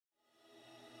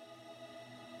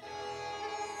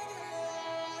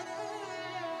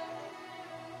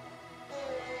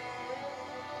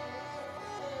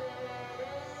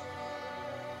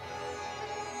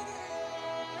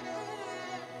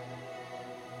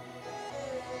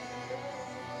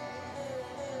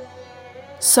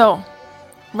So,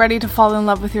 ready to fall in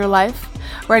love with your life?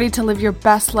 Ready to live your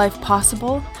best life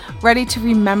possible? Ready to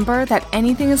remember that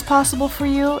anything is possible for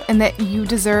you and that you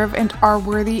deserve and are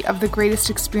worthy of the greatest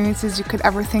experiences you could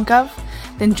ever think of?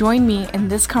 Then join me in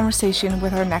this conversation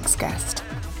with our next guest.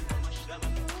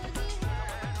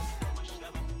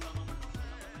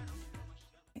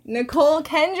 Nicole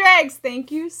Kendricks, thank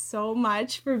you so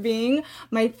much for being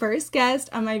my first guest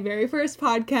on my very first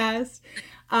podcast.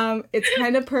 It's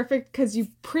kind of perfect because you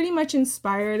pretty much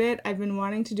inspired it. I've been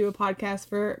wanting to do a podcast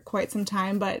for quite some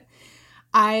time, but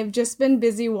I've just been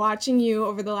busy watching you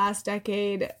over the last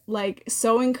decade, like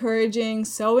so encouraging,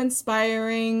 so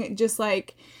inspiring, just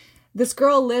like this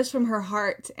girl lives from her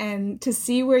heart, and to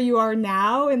see where you are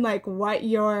now and like what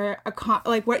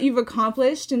what you've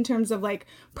accomplished in terms of like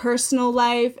personal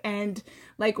life and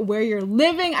like where you're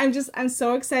living. I'm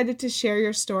so excited to share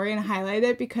your story and highlight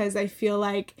it because I feel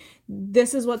like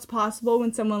this is what's possible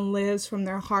when someone lives from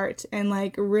their heart and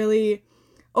like really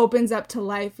opens up to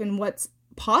life and what's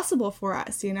possible for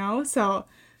us, you know? So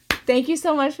thank you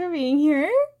so much for being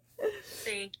here.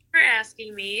 Thank you for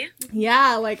asking me.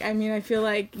 Yeah, I feel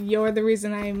like you're the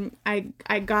reason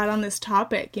I got on this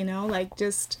topic, you know? Like,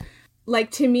 just, like,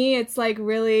 to me, it's like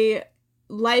really,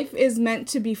 life is meant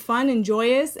to be fun and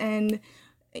joyous and,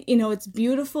 you know, it's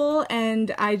beautiful,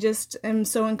 and I just am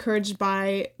so encouraged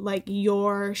by, like,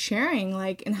 your sharing,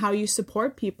 like, and how you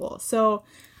support people. So,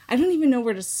 I don't even know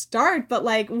where to start, but,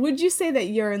 like, would you say that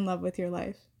you're in love with your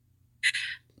life?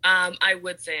 I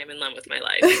would say I'm in love with my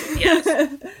life,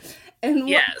 yes. And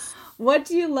yes. What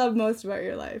do you love most about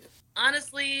your life?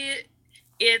 Honestly,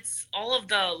 it's all of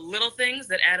the little things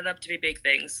that added up to be big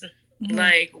things. Mm-hmm.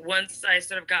 Like, once I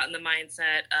sort of got in the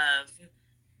mindset of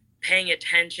paying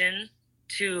attention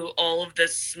to all of the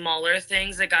smaller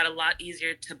things, it got a lot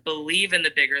easier to believe in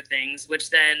the bigger things, which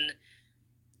then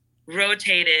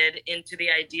rotated into the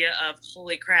idea of,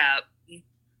 holy crap,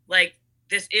 like,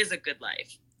 this is a good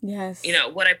life. Yes. You know,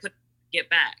 what I put, get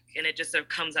back, and it just sort of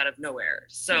comes out of nowhere.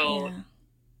 So,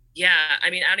 yeah, I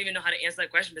mean, I don't even know how to answer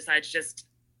that question besides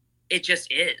it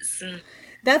just is.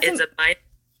 It's a mind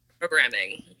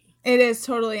programming. It is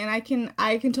totally, and I can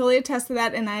totally attest to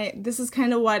that. And this is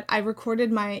kind of what I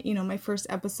recorded my first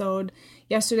episode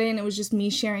yesterday, and it was just me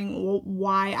sharing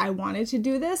why I wanted to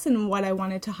do this and what I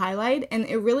wanted to highlight. And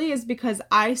it really is because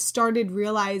I started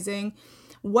realizing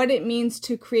what it means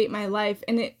to create my life,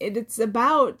 and it's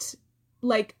about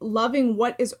like loving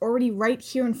what is already right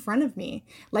here in front of me.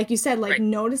 Like you said, like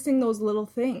noticing those little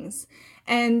things.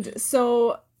 And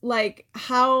so it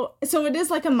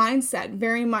is like a mindset,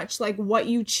 very much like what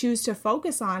you choose to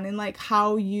focus on and like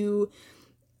how you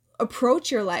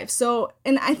approach your life. So,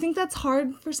 and I think that's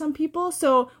hard for some people.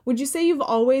 So would you say you've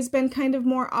always been kind of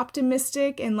more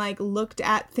optimistic and like looked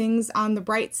at things on the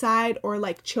bright side, or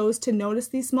like chose to notice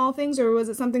these small things, or was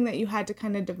it something that you had to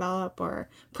kind of develop or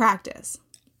practice?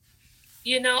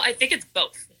 You know, I think it's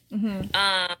both.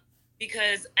 Mm-hmm.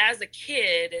 Because as a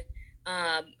kid,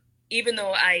 even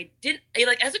though I didn't,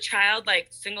 like, as a child, like,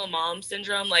 single mom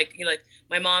syndrome, like, you know, like,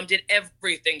 my mom did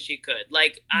everything she could.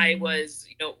 Like, I was,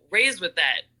 you know, raised with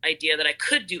that idea that I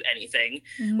could do anything,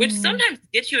 which sometimes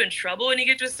gets you in trouble when you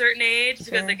get to a certain age,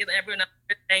 because like, everyone else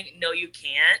is saying, no, you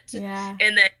can't. Yeah.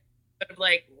 And then sort of,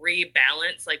 like,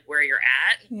 rebalance, like, where you're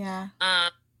at. Yeah.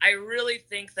 I really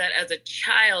think that as a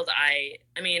child,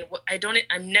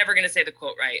 I'm never going to say the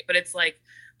quote right, but it's like,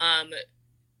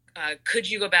 could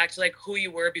you go back to like who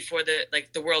you were before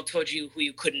the world told you who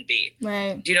you couldn't be?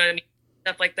 Right. Do you know what I mean?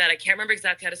 Stuff like that. I can't remember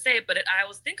exactly how to say it, but I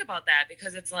always think about that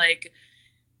because it's like,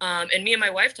 and me and my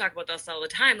wife talk about this all the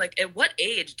time. Like, at what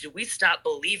age did we stop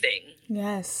believing?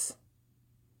 Yes.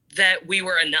 That we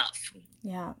were enough?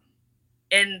 Yeah.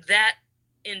 And that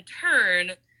in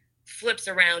turn flips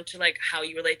around to like how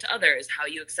you relate to others, how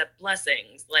you accept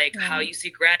blessings, like how you see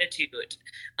gratitude.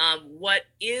 What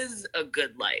is a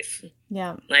good life?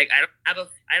 Yeah. Like,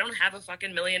 I don't have a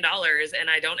fucking $1 million, and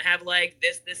I don't have like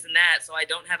this and that, so I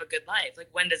don't have a good life. Like,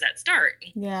 when does that start?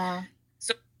 Yeah.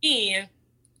 So for me,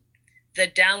 the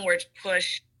downward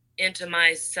push into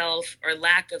my self or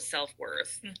lack of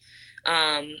self-worth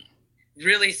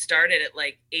really started at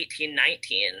like 18,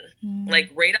 19,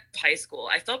 like right out of high school.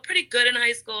 I felt pretty good in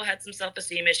high school, had some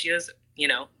self-esteem issues, you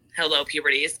know, hello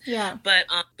puberties. Yeah. But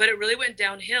it really went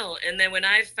downhill. And then when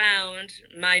I found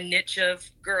my niche of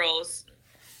girls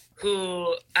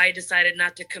who I decided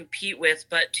not to compete with,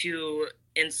 but to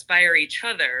inspire each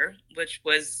other, which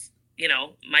was, you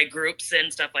know, my groups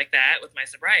and stuff like that with my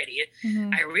sobriety,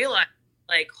 I realized,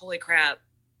 like, holy crap,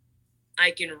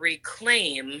 I can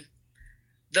reclaim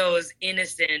those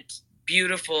innocent,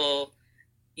 beautiful,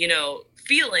 you know,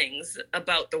 feelings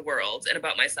about the world and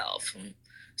about myself.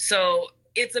 So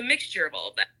it's a mixture of all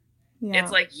of that. Yeah.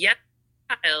 It's like, yes,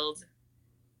 child,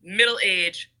 middle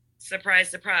age, surprise,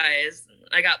 surprise.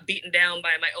 I got beaten down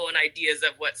by my own ideas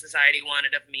of what society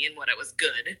wanted of me and what I was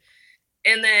good.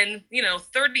 And then,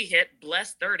 30 hit,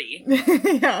 bless 30.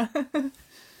 Yeah.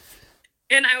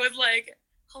 And I was like,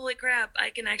 holy crap, I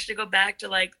can actually go back to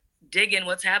like dig in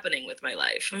what's happening with my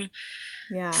life.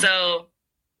 Yeah. So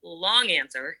long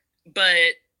answer,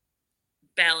 but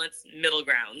balance, middle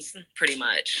grounds, pretty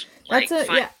much.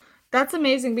 That's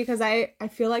amazing, because I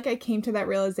feel like I came to that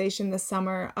realization this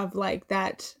summer of like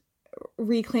that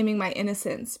reclaiming my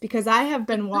innocence, because I have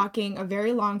been walking a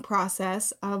very long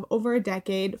process of over a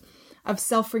decade of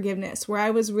self-forgiveness, where I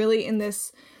was really in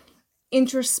this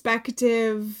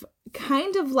introspective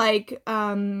kind of like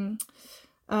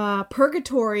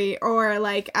purgatory, or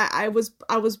like I was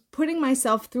putting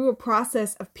myself through a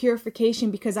process of purification,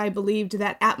 because I believed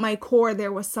that at my core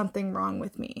there was something wrong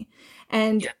with me.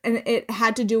 And it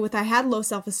had to do with, I had low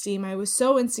self-esteem. I was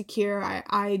so insecure.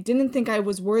 I didn't think I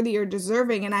was worthy or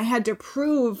deserving, and I had to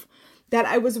prove that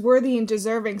I was worthy and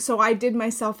deserving. So I did my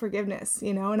self-forgiveness,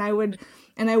 and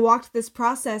I walked this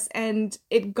process, and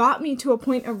it got me to a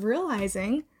point of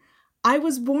realizing I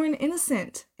was born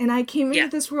innocent, and I came into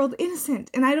this world innocent,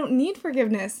 and I don't need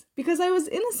forgiveness because I was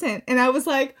innocent. And I was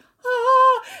like,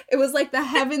 it was like the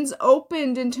heavens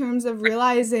opened in terms of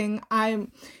realizing I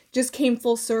just came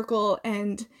full circle,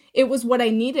 and it was what I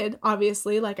needed,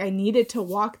 obviously. Like, I needed to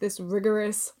walk this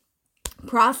rigorous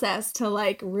process to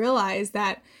like realize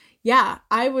that, yeah,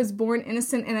 I was born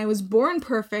innocent and I was born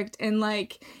perfect. And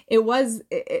like, it was,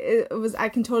 I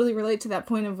can totally relate to that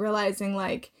point of realizing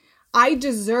like, I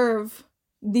deserve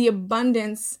the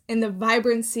abundance and the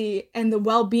vibrancy and the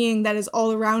well-being that is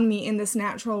all around me in this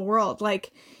natural world.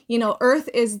 Like, Earth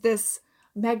is this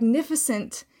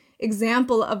magnificent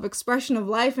example of expression of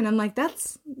life. And I'm like,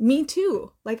 that's me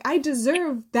too. Like, I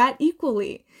deserve that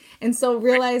equally. And so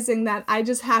realizing that I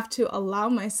just have to allow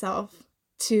myself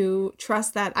to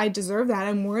trust that I deserve that,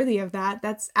 I'm worthy of that.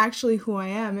 That's actually who I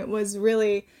am. It was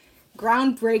really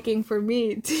groundbreaking for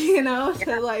me to,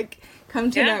 to like come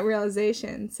to that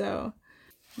realization. So,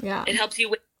 yeah. It helps you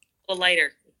with a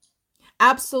lighter.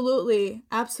 Absolutely.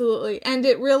 Absolutely. And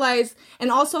it realized, and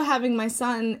also having my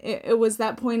son, it was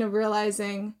that point of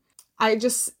realizing,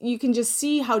 you can just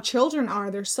see how children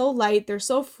are. They're so light, they're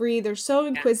so free, they're so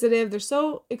inquisitive, they're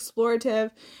so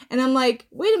explorative. And I'm like,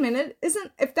 wait a minute,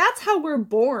 if that's how we're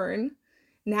born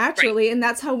naturally, and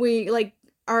that's how we like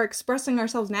are expressing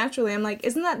ourselves naturally, I'm like,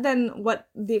 isn't that then what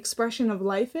the expression of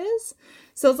life is?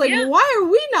 So it's like, why are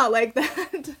we not like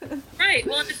that? Right.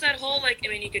 Well, it's that whole, like, I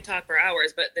mean, you could talk for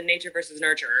hours, but the nature versus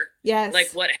nurture. Yes.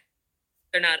 Like, what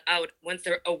they're not out once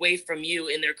they're away from you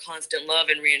in their constant love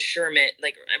and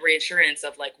reassurance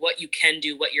of like what you can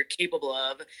do, what you're capable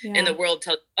of, and the world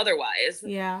tells you otherwise.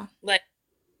 Yeah. Like,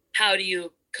 how do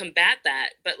you combat that?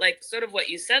 But like, sort of what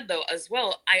you said though as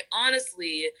well,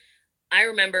 I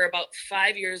remember about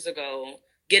 5 years ago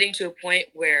getting to a point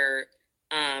where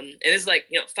it is like,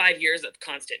 5 years of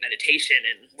constant meditation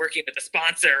and working with a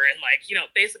sponsor and like,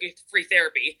 basically free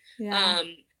therapy.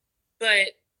 But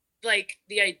like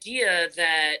the idea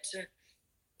that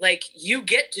like you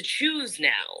get to choose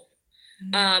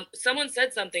now. Someone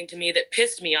said something to me that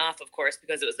pissed me off, of course,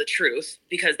 because it was the truth,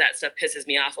 because that stuff pisses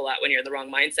me off a lot when you're in the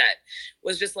wrong mindset,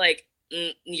 was just like,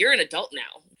 you're an adult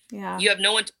now. Yeah. You have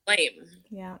no one to blame.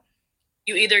 Yeah.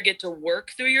 You either get to work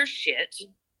through your shit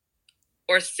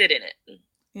or sit in it.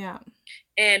 Yeah.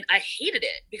 And I hated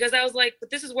it because I was like, but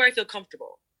this is where I feel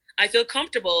comfortable. I feel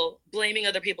comfortable blaming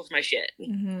other people for my shit.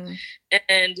 Mm-hmm.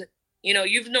 And,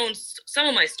 you've known some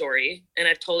of my story, and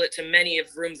I've told it to many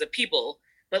of rooms of people,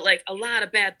 but like a lot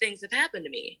of bad things have happened to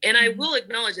me. And I will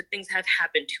acknowledge that things have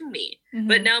happened to me. Mm-hmm.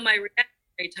 But now my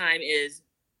reaction time is,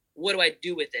 what do I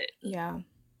do with it? Yeah.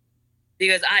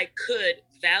 Because I could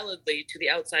validly to the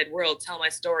outside world tell my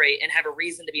story and have a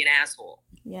reason to be an asshole.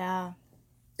 Yeah.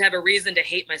 To have a reason to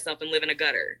hate myself and live in a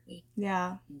gutter.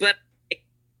 Yeah. But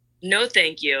no,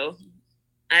 thank you.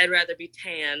 I'd rather be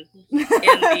tan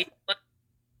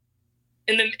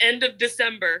in the end of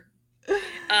December,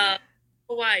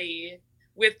 Hawaii,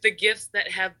 with the gifts that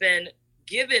have been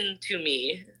given to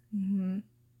me,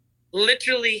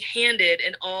 literally handed,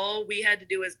 and all we had to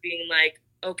do was being like,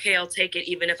 okay, I'll take it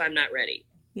even if I'm not ready.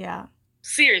 Yeah.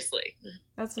 Seriously.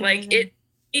 That's amazing. Like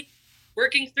it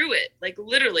working through it, like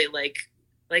literally, like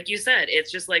you said,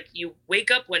 it's just like you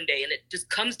wake up one day and it just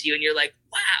comes to you and you're like,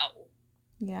 wow.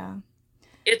 Yeah.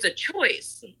 it's a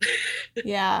choice.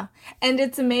 Yeah. And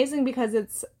it's amazing because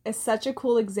it's such a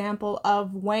cool example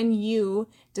of when you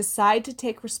decide to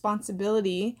take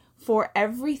responsibility for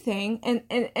everything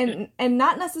and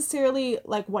not necessarily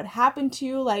like what happened to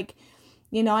you. Like,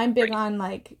 I'm big Right. on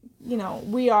like,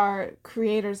 we are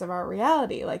creators of our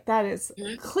reality. Like that is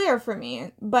clear for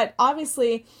me. But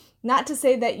obviously not to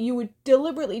say that you would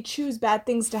deliberately choose bad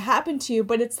things to happen to you,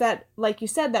 but it's that, like you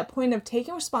said, that point of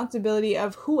taking responsibility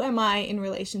of who am I in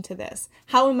relation to this?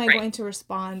 How am I Right. going to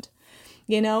respond?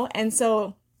 And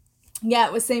so, yeah,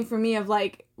 it was same for me of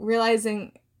like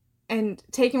realizing and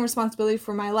taking responsibility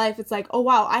for my life. It's like, oh,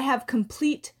 wow, I have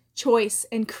complete choice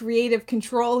and creative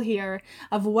control here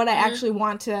of what I actually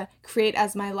want to create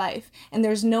as my life. And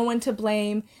there's no one to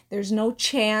blame. There's no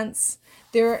chance.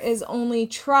 There is only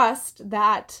trust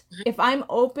that if I'm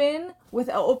open with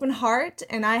an open heart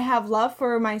and I have love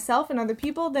for myself and other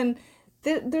people, then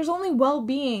there's only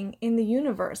well-being in the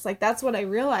universe. Like that's what I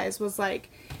realized was like,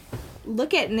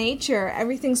 look at nature.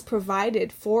 Everything's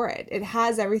provided for it. It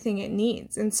has everything it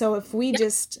needs. And so if we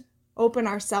just open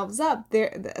ourselves up,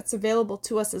 that's available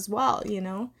to us as well,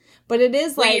 But it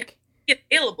is like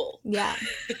available. Yeah.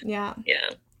 Yeah.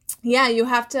 Yeah, you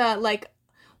have to like,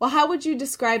 well, how would you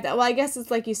describe that? Well, I guess it's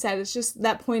like you said, it's just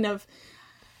that point of,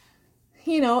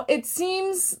 it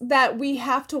seems that we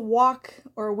have to walk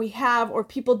or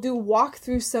people do walk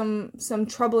through some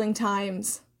troubling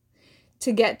times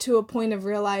to get to a point of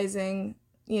realizing,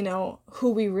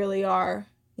 who we really are,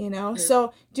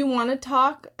 So do you want to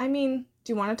talk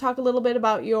a little bit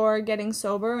about your getting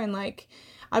sober and like,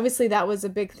 obviously that was a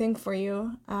big thing for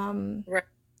you, Right.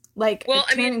 like a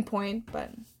turning point, but.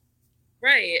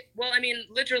 Right. Well, I mean,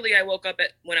 literally I woke up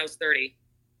when I was 30,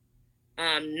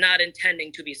 not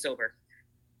intending to be sober.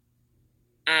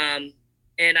 And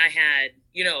I had,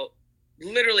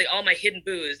 literally all my hidden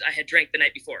booze I had drank the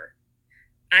night before.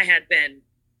 I had been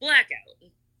blackout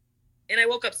and I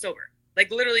woke up sober,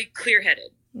 like literally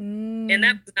clear-headed. And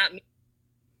that was not me.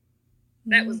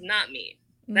 That was not me.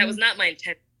 That was not my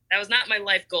intent. That was not my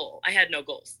life goal. I had no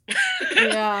goals.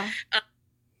 Yeah.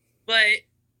 But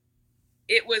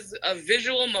it was a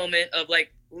visual moment of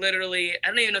like, literally, I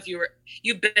don't even know if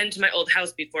you've been to my old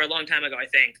house before a long time ago, I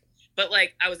think. But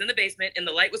like, I was in the basement and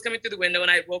the light was coming through the window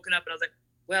and I had woken up and I was like,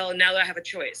 well, now that I have a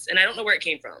choice, and I don't know where it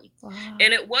came from. Wow.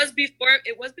 And it was before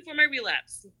my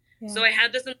relapse. Yeah. So I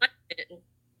had this enlightenment.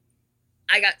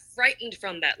 I got frightened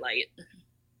from that light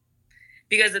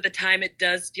because at the time it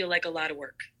does feel like a lot of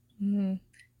work. Mm-hmm.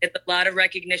 It's a lot of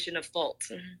recognition of fault.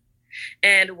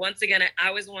 And once again, I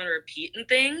always want to repeat in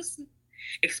things,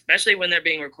 especially when they're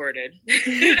being recorded.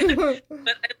 But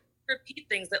I repeat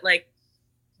things that like,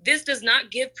 this does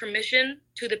not give permission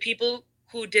to the people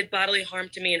who did bodily harm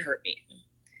to me and hurt me.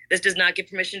 This does not give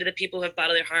permission to the people who have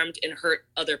bodily harmed and hurt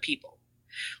other people.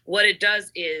 What it does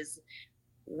is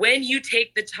when you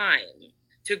take the time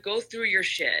to go through your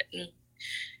shit,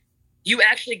 you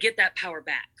actually get that power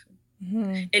back.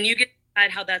 Mm-hmm. And you get to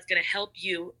decide how that's going to help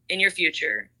you in your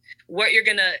future, what you're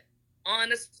going to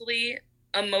honestly,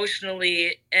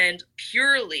 emotionally, and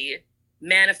purely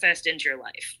manifest into your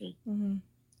life. Mm-hmm.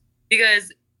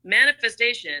 Because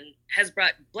manifestation has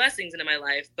brought blessings into my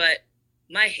life, but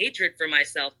my hatred for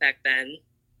myself back then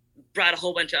brought a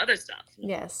whole bunch of other stuff.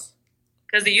 Yes.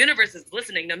 Because the universe is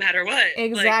listening no matter what.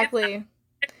 Exactly.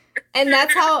 Like, and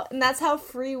that's how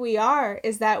free we are,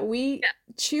 is that we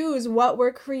choose what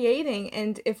we're creating.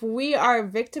 And if we are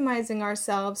victimizing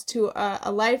ourselves to a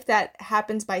life that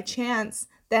happens by chance,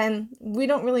 then we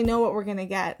don't really know what we're going to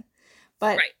get.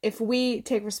 But if we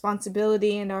take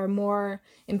responsibility and are more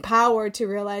empowered to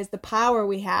realize the power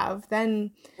we have,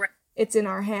 then it's in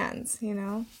our hands,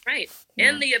 Right. Yeah.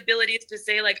 And the abilities to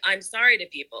say, like, I'm sorry to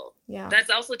people. Yeah. That's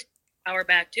also taking power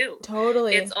back, too.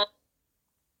 Totally. It's all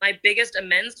my biggest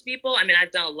amends to people. I mean,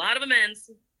 I've done a lot of amends,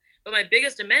 but my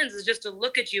biggest amends is just to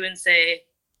look at you and say,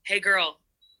 hey, girl,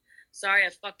 sorry I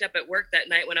fucked up at work that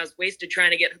night when I was wasted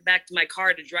trying to get back to my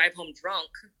car to drive home drunk.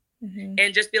 Mm-hmm.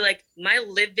 And just be like, my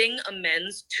living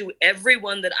amends to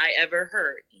everyone that I ever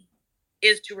hurt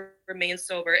is to remain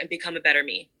sober and become a better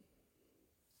me.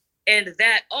 And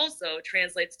that also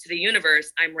translates to the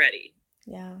universe, I'm ready.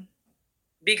 Yeah.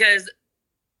 Because,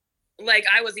 like,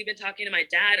 I was even talking to my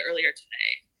dad earlier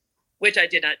today, which I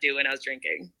did not do when I was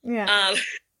drinking. Yeah.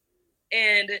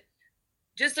 And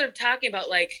just sort of talking about,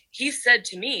 like, he said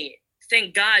to me,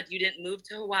 thank God you didn't move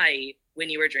to Hawaii when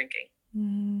you were drinking.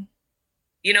 Mm.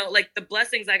 Like, the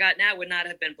blessings I got now would not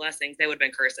have been blessings. They would have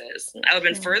been curses. I would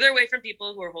have been further away from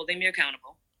people who are holding me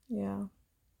accountable. Yeah.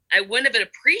 I wouldn't have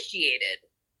appreciated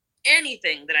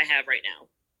anything that I have right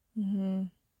now. Mm-hmm.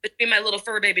 Between my little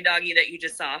fur baby doggy that you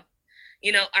just saw,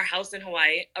 our house in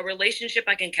Hawaii, a relationship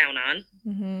I can count on,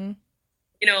 Mm-hmm.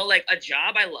 Like a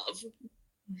job I love.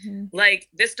 Mm-hmm. Like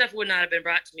this stuff would not have been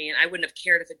brought to me and I wouldn't have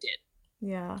cared if it did.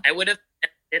 Yeah. I would have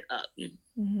messed it up.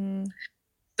 Mm-hmm.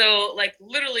 So like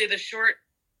literally the short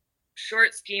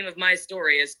scheme of my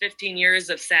story is 15 years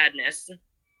of sadness,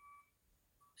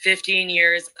 15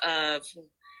 years of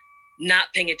not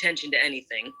paying attention to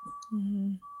anything,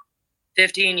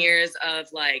 15 years of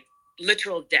like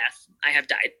literal death. I have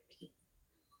died.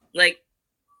 Like,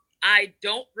 I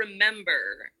don't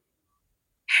remember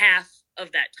half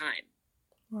of that time.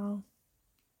 Wow.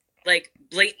 Like,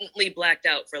 blatantly blacked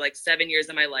out for like 7 years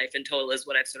of my life in total is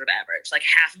what I've sort of averaged. Like,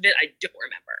 half of it I don't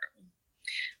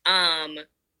remember.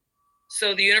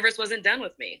 So the universe wasn't done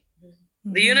with me.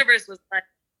 Mm-hmm. The universe was like,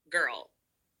 girl,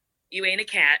 you ain't a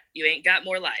cat. You ain't got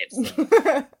more lives.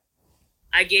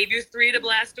 I gave you 3 to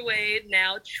blast away.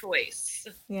 Now choice.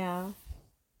 Yeah.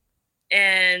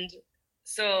 And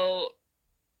so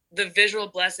the visual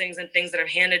blessings and things that are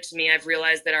handed to me, I've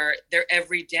realized that they're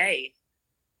every day.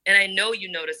 And I know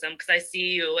you notice them because I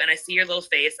see you and I see your little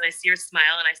face and I see your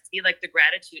smile and I see like the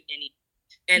gratitude in you.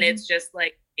 And it's just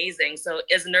like amazing. So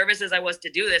as nervous as I was to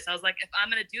do this, I was like, if I'm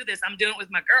going to do this, I'm doing it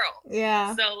with my girl.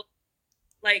 Yeah. So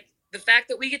like the fact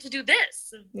that we get to do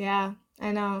this. Yeah,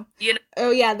 I know.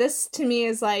 Oh yeah, this to me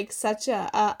is like such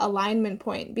a alignment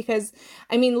point because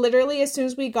I mean, literally as soon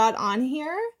as we got on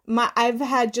here, I've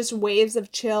had just waves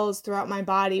of chills throughout my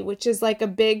body, which is like a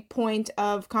big point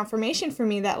of confirmation for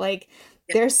me that like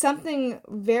there's something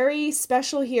very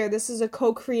special here. This is a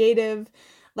co-creative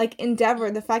like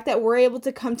endeavor. The fact that we're able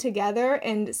to come together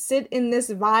and sit in this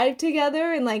vibe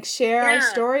together and like share our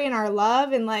story and our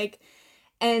love and like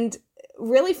and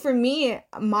really for me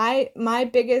my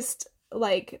biggest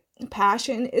like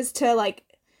passion is to like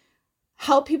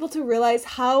help people to realize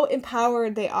how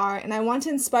empowered they are, and I want to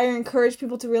inspire and encourage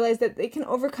people to realize that they can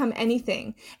overcome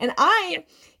anything. And I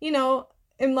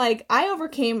am like, I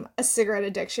overcame a cigarette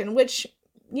addiction, which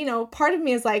part of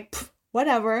me is like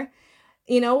whatever.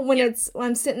 When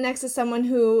I'm sitting next to someone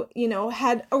who,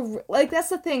 had like, that's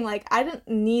the thing. Like, I didn't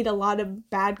need a lot of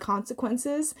bad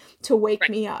consequences to wake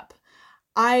me up.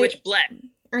 Which bled.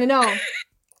 I know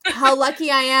how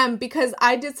lucky I am because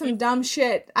I did some dumb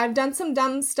shit. I've done some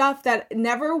dumb stuff that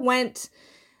never went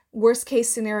worst case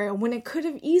scenario when it could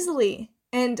have easily.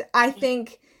 And I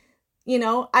think,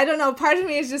 I don't know. Part of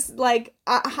me is just like,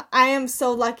 I am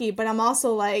so lucky, but I'm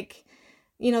also like,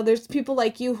 there's people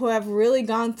like you who have really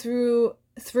gone through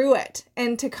it,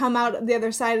 and to come out the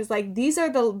other side is like, these are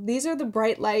the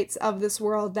bright lights of this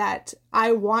world that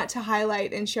I want to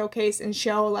highlight and showcase and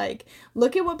show, like,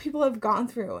 look at what people have gone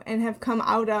through and have come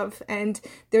out of, and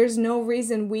there's no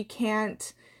reason we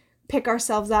can't pick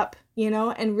ourselves up,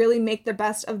 and really make the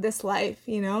best of this life,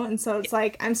 and so it's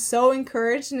like, I'm so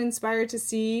encouraged and inspired to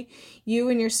see you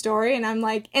and your story, and I'm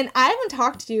like, and I haven't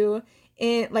talked to you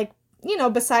in like,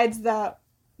 besides the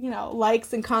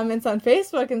likes and comments on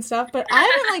Facebook and stuff, but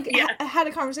I haven't had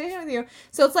a conversation with you.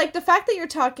 So it's like the fact that you're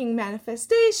talking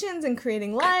manifestations and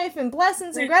creating life and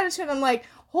blessings and gratitude, I'm like,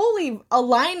 holy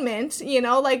alignment,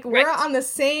 like we're on the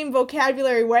same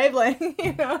vocabulary wavelength,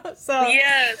 so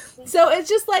so it's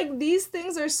just like, these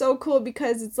things are so cool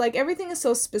because it's like everything is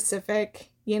so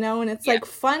specific, and it's like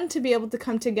fun to be able to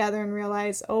come together and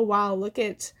realize, oh wow, look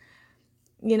at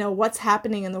what's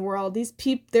happening in the world.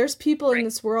 There's people in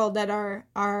this world that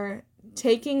are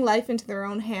taking life into their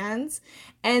own hands.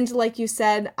 And like you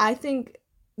said, I think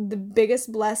the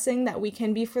biggest blessing that we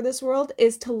can be for this world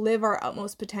is to live our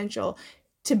utmost potential,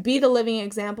 to be the living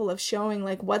example of showing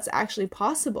like what's actually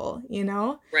possible,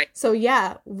 Right. So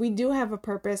yeah, we do have a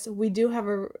purpose. We do have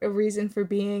a reason for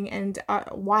being, and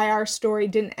why our story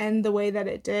didn't end the way that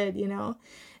it did,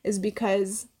 is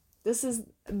because this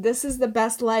is the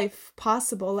best life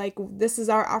possible. Like, this is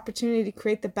our opportunity to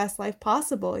create the best life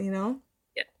possible,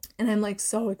 Yeah. And I'm like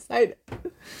so excited.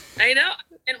 I know.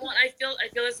 And I feel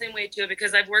the same way too,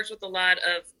 because I've worked with a lot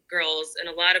of girls and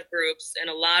a lot of groups and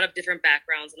a lot of different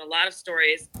backgrounds and a lot of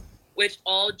stories, which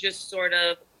all just sort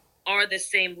of are the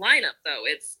same lineup though.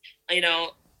 It's,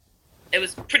 it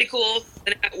was pretty cool.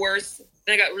 Then it got worse.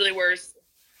 Then it got really worse.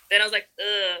 Then I was like,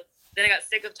 ugh. Then I got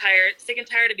sick and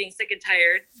tired of being sick and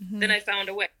tired. Mm-hmm. Then I found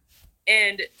a way.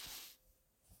 And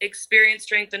experience,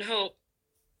 strength, and hope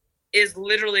is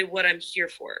literally what I'm here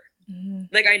for. Mm-hmm.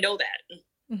 Like, I know that.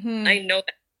 Mm-hmm. I know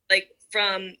that. Like,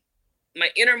 from my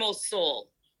innermost soul,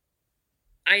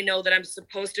 I know that I'm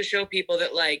supposed to show people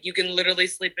that, like, you can literally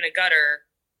sleep in a gutter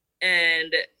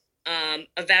and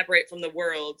evaporate from the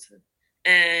world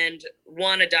and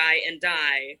want to die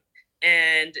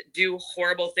and do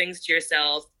horrible things to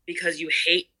yourself because you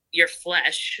hate your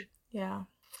flesh. Yeah.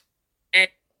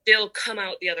 still come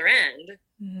out the other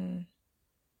end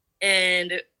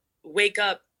and wake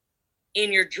up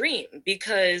in your dream,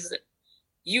 because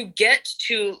you get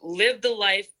to live the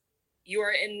life you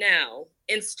are in now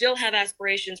and still have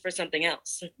aspirations for something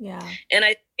else. Yeah. And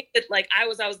I think that like I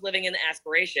was living in the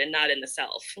aspiration, not in the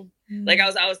self. Like I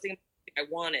was thinking what I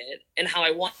wanted and how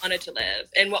I wanted to live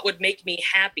and what would make me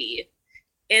happy.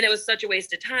 And it was such a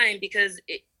waste of time, because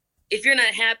if you're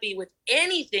not happy with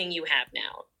anything you have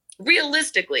now,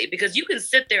 realistically, because you can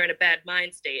sit there in a bad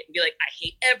mind state and be like, I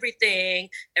hate everything,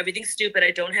 everything's stupid,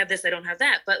 I don't have this, I don't have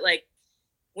that. But like,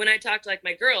 when I talk to like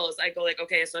my girls, I go like,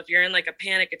 okay, so if you're in like a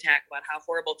panic attack about how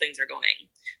horrible things are going,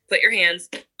 put your hands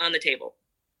on the table.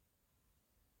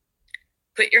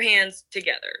 Put your hands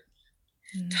together.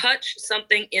 Touch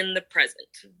something in the present.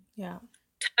 Yeah.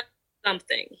 Touch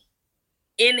something.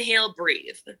 Inhale,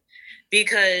 breathe.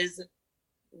 Because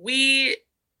we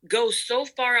go so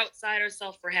far outside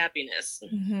ourselves for happiness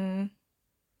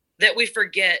that we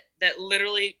forget that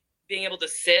literally being able to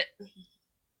sit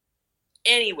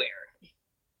anywhere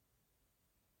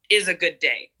is a good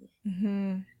day.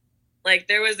 Like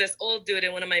there was this old dude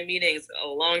in one of my meetings a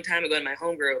long time ago in my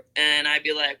home group, and I'd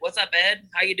be like, what's up, Ed?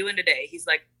 How you doing today? He's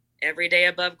like, every day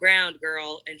above ground,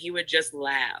 girl. And he would just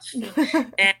laugh.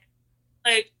 And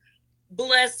like,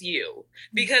 bless you,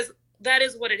 because that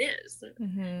is what it is.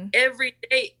 Every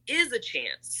day is a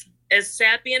chance. As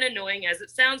sappy and annoying as it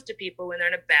sounds to people when they're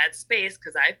in a bad space,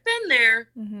 because I've been there,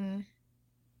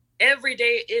 every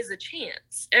day is a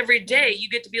chance. Every day you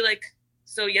get to be like,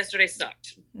 so yesterday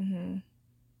sucked.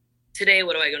 Today,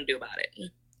 what am I going to do about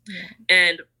it?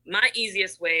 And my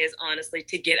easiest way is honestly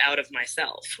to get out of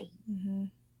myself.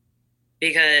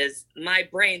 Because my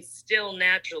brain still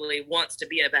naturally wants to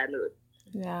be in a bad mood.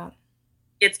 Yeah.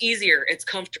 It's easier. It's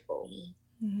comfortable.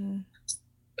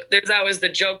 There's always the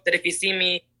joke that if you see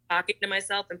me talking to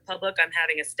myself in public, I'm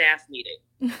having a staff meeting.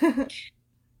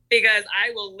 Because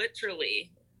I will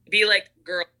literally be like,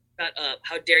 girl, shut up.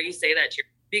 How dare you say that to your...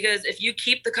 Because if you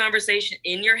keep the conversation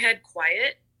in your head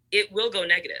quiet, it will go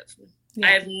negative. Yeah. I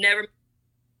have never...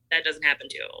 That doesn't happen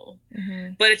to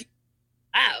you. But if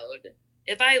you're loud,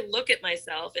 if I look at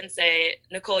myself and say,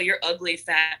 Nicole, you're ugly,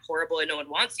 fat, horrible, and no one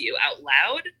wants you out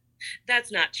loud,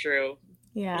 that's not true.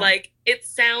 Yeah. Like, it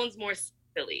sounds more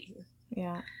silly.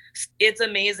 Yeah. It's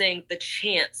amazing the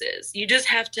chances. You just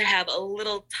have to have a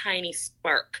little tiny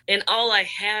spark. And all I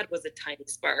had was a tiny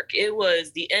spark. It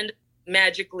was the end.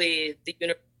 Magically, the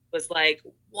universe was like,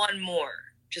 one more.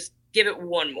 Just give it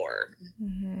one more.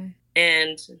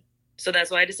 And so that's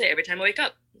why I just say every time I wake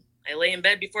up, I lay in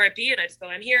bed before I pee and I just go,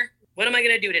 I'm here. What am I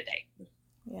going to do today?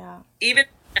 Yeah. Even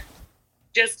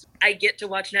just I get to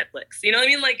watch Netflix. You know what I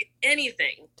mean? Like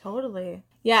anything. Totally.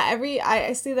 Yeah,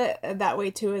 I see that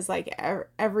way too, is like I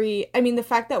mean, the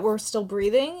fact that we're still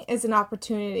breathing is an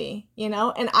opportunity, you know?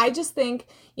 And I just think,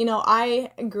 you know, I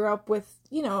grew up with,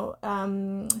 you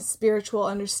know, spiritual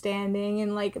understanding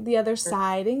and like the other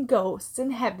side and ghosts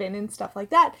and heaven and stuff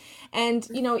like that. And,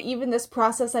 you know, even this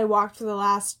process I walked for the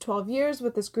last 12 years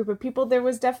with this group of people, there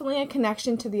was definitely a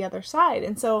connection to the other side.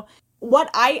 And so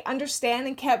what I understand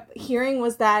and kept hearing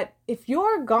was that if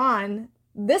you're gone,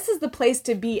 this is the place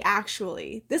to be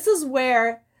actually. This is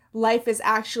where life is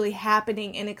actually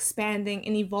happening and expanding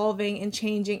and evolving and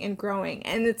changing and growing.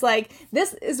 And it's like,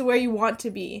 this is where you want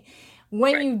to be.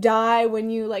 When you die, when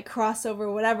you like cross over,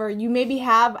 whatever, you maybe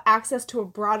have access to a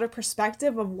broader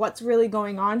perspective of what's really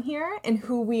going on here and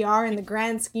who we are in the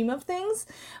grand scheme of things.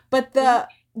 But the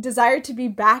desire to be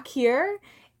back here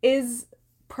is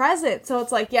present. So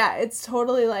it's like, yeah, it's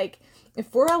totally like,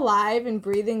 if we're alive and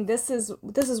breathing, this is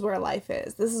where life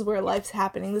is. This is where life's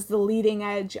happening. This is the leading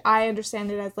edge. I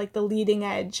understand it as like the leading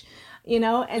edge, you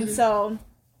know? And so,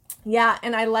 yeah,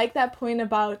 and I like that point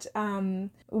about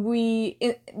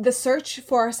the search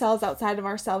for ourselves outside of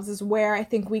ourselves is where I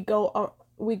think we go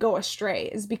astray,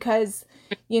 is because,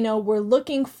 you know, we're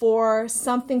looking for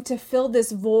something to fill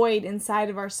this void inside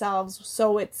of ourselves.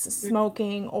 So it's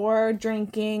smoking or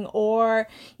drinking, or,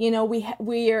 you know,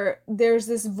 there's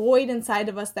this void inside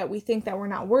of us that we think that we're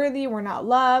not worthy, we're not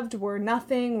loved, we're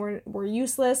nothing, we're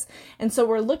useless. And so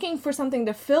we're looking for something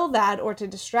to fill that or to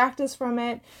distract us from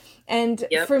it. And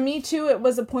for me too, it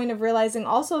was a point of realizing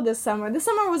also this summer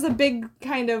was a big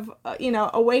kind of, you know,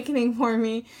 awakening for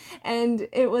me. And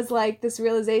it was like this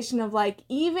realization of like,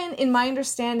 even in my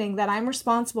understanding that I'm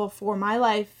responsible for my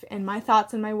life and my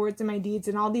thoughts and my words and my deeds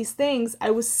and all these things,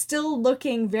 I was still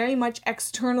looking very much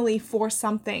externally for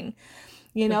something,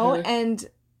 you know, and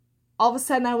all of a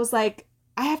sudden I was like,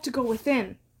 I have to go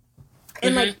within.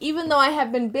 And like, even though I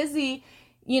have been busy,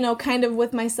 you know, kind of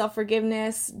with my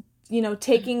self-forgiveness, you know,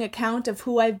 taking account of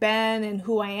who I've been and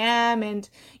who I am and,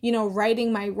 you know,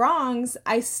 righting my wrongs,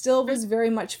 I still was very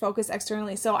much focused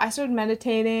externally. So I started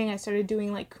meditating, I started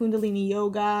doing like Kundalini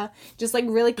yoga, just like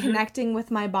really connecting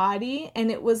with my body. And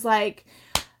it was like,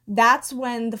 that's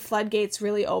when the floodgates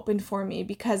really opened for me,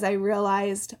 because I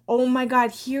realized, oh my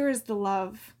God, here is the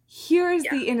love. Here is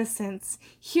the innocence.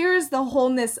 Here is the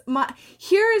wholeness.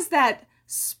 Here is that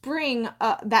spring,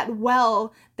 that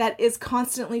well that is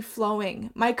constantly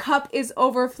flowing. My cup is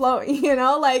overflowing, you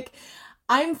know, like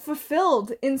I'm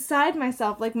fulfilled inside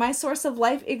myself. Like my source of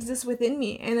life exists within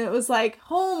me. And it was like,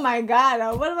 oh my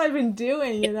God, what have I been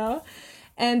doing, you know?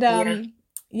 And,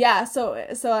 so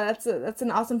that's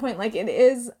an awesome point. Like it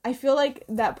is, I feel like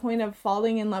that point of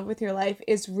falling in love with your life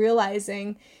is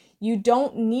realizing you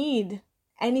don't need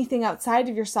anything outside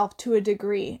of yourself to a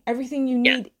degree. Everything you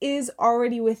need is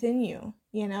already within you,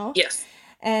 you know? Yes.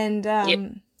 And,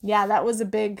 that was a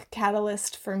big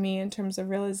catalyst for me in terms of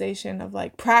realization of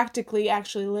like practically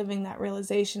actually living that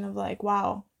realization of like,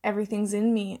 wow, everything's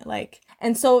in me. Like,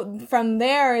 and so from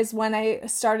there is when I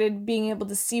started being able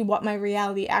to see what my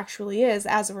reality actually is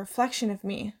as a reflection of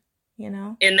me, you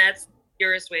know? And that's the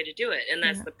purest way to do it. And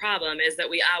that's the problem, is that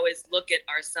we always look at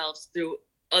ourselves through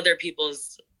other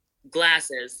people's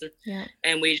glasses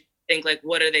and we think like,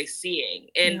 what are they seeing?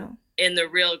 And in the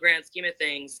real grand scheme of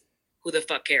things, who the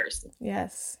fuck cares?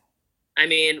 Yes. I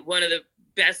mean, one of the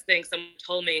best things someone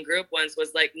told me in group once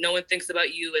was like, no one thinks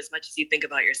about you as much as you think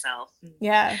about yourself.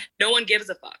 Yeah. No one gives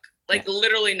a fuck. Like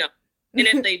literally no. And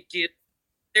if they do,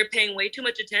 they're paying way too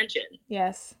much attention.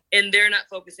 Yes. And they're not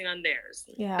focusing on theirs.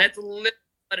 Yeah. That's literally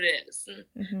what it is.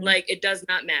 Like it does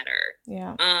not matter.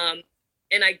 Yeah.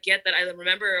 And I get that. I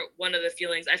remember one of the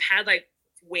feelings I've had, like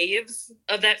waves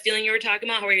of that feeling you were talking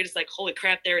about, where you're just like, holy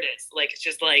crap, there it is. Like, it's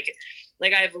just like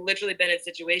I've literally been in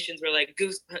situations where like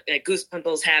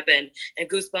goosebumps happen and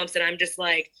goosebumps. And I'm just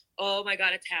like, oh my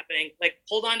God, it's happening. Like,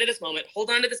 hold on to this moment,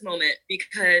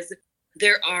 because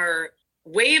there are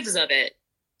waves of it.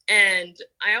 And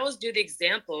I always do the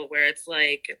example where it's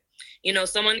like, you know,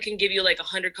 someone can give you like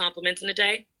 100 compliments in a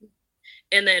day.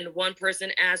 And then one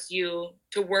person asks you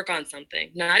to work on something.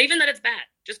 Not even that it's bad,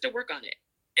 just to work on it.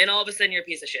 And all of a sudden you're a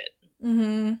piece of shit.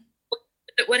 Mm-hmm.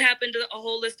 What happened to a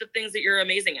whole list of things that you're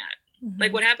amazing at? Mm-hmm.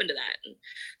 Like, what happened to that?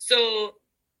 So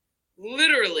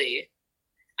literally,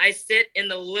 I sit in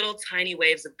the little tiny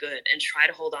waves of good and try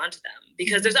to hold on to them,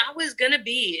 because there's always going to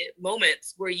be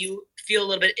moments where you feel a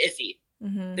little bit iffy.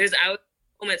 There's always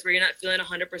moments where you're not feeling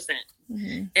 100%.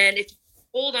 And if you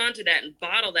hold on to that and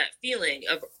bottle that feeling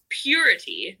of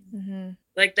purity,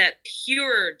 like that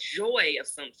pure joy of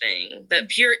something, that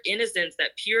pure innocence,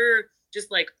 that pure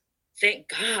just like, thank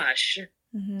gosh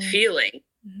feeling,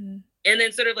 and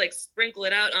then sort of like sprinkle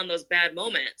it out on those bad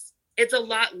moments, it's a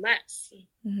lot less.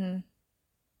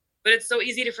 But it's so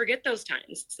easy to forget those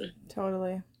times.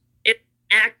 Totally. It's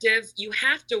active. You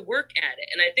have to work at it.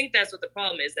 And I think that's what the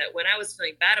problem is, that when I was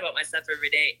feeling bad about myself every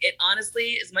day, it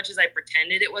honestly, as much as I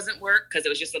pretended it wasn't work, because it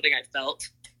was just something I felt,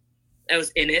 I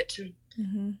was in it.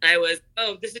 I was,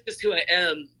 oh, this is just who I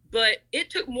am. But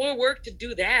it took more work to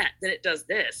do that than it does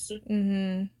this.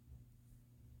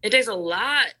 It takes a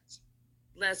lot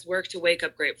less work to wake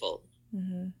up grateful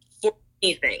for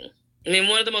anything. I mean,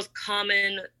 one of the most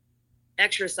common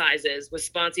exercises with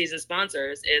sponsees and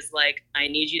sponsors is like, I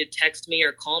need you to text me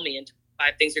or call me and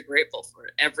 5 things you're grateful for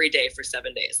every day for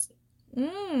 7 days.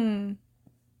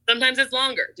 Sometimes it's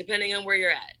longer, depending on where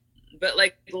you're at. But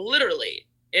like literally,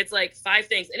 it's like 5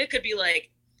 things. And it could be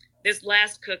like this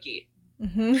last cookie.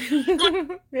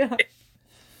 Yeah.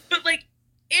 But like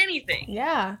anything.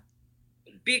 Yeah.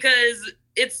 Because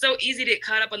it's so easy to get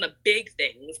caught up on the big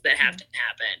things that have to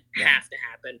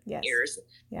happen. Yes. Years.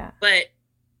 Yeah. But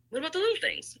what about the little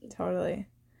things? Totally.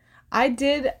 I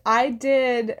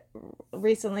did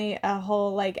recently a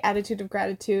whole like attitude of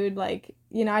gratitude. Like,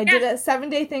 you know, I did a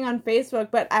 7-day thing on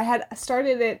Facebook, but I had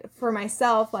started it for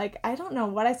myself. Like, I don't know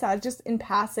what I saw, just in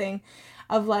passing,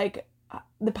 of like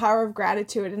the power of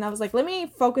gratitude. And I was like, let me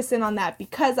focus in on that,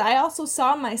 because I also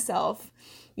saw myself,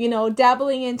 you know,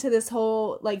 dabbling into this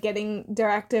whole, like, getting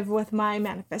directive with my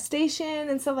manifestation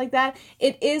and stuff like that.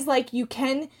 It is like, you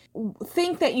can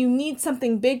think that you need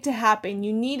something big to happen.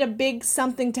 You need a big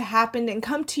something to happen and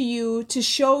come to you to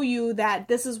show you that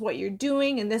this is what you're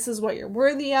doing and this is what you're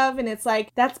worthy of. And it's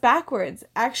like, that's backwards.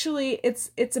 Actually,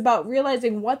 it's about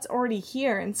realizing what's already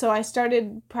here. And so I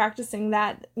started practicing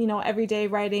that, you know, every day,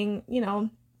 writing, you know,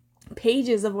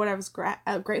 pages of what I was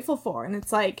grateful for. And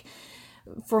it's like,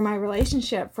 for my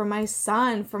relationship, for my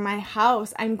son, for my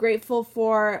house. I'm grateful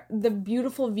for the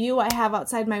beautiful view I have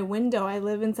outside my window. I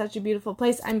live in such a beautiful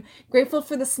place. I'm grateful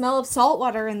for the smell of salt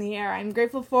water in the air. I'm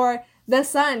grateful for the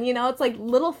sun. You know, it's like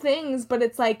little things, but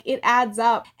it's like it adds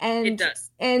up. And It does.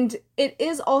 And it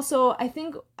is also, I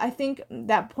think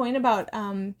that point about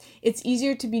it's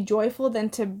easier to be joyful than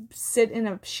to sit in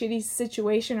a shitty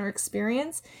situation or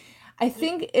experience. I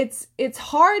think it's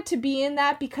hard to be in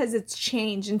that because it's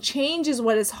change, and change is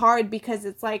what is hard, because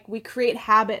it's like we create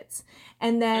habits,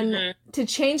 and then to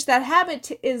change that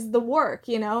habit is the work,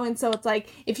 you know? And so it's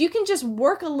like, if you can just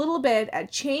work a little bit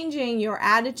at changing your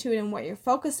attitude and what you're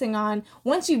focusing on,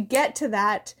 once you get to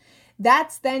that,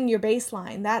 that's then your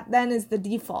baseline. That then is the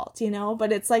default, you know?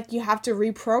 But it's like you have to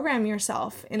reprogram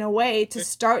yourself in a way to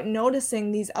start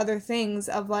noticing these other things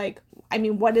of like, I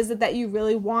mean, what is it that you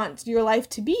really want your life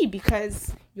to be?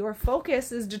 Because your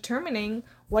focus is determining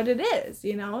what it is,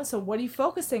 you know? So what are you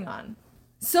focusing on?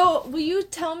 So will you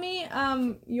tell me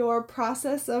your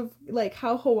process of like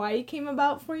how Hawaii came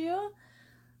about for you?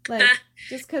 Like,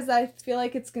 just because I feel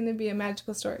like it's going to be a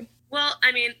magical story. Well,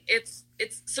 I mean, it's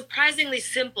surprisingly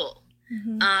simple.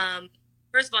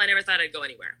 First of all, I never thought I'd go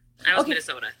anywhere. I was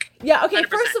Minnesota. Yeah, okay. 100%.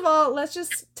 First of all, let's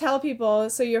just tell people,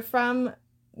 so you're from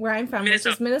where I'm from, Minnesota.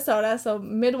 Which is Minnesota, so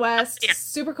Midwest,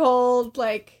 super cold,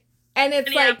 like, and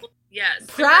it's like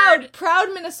proud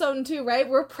Minnesotan too, right?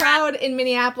 We're proud in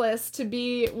Minneapolis to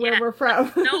be where we're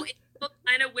from. No, it's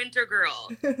kind of winter girl.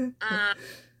 And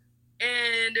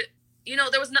you know,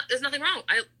 there's nothing wrong.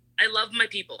 I love my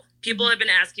people. People have been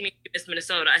asking me if I miss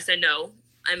Minnesota. I said no,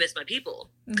 I miss my people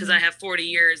because I have 40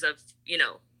 years of, you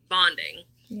know, bonding.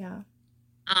 Yeah.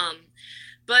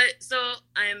 But so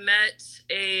I met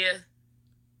a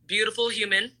beautiful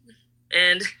human,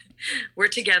 and we're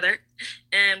together,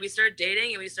 and we started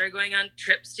dating, and we started going on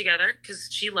trips together because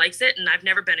she likes it and I've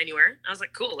never been anywhere. I was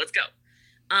like, cool, let's go.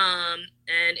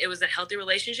 And it was a healthy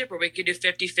relationship where we could do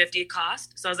 50-50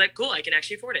 cost. So I was like, cool, I can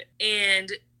actually afford it.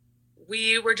 And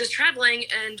we were just traveling,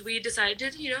 and we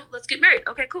decided, you know, let's get married.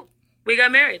 Okay, cool. We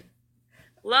got married.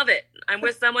 Love it. I'm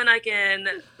with someone I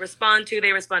can respond to.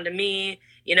 They respond to me.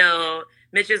 You know,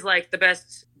 Mitch is like the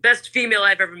best female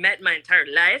I've ever met in my entire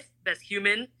life. Best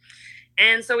human.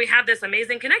 And so we have this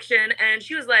amazing connection. And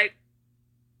she was like,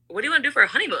 what do you want to do for a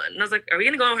honeymoon? And I was like, are we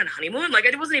going to go on a honeymoon? Like,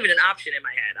 it wasn't even an option in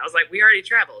my head. I was like, we already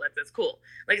travel. That's cool.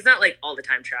 Like, it's not like all the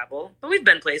time travel, but we've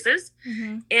been places.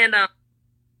 And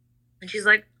she's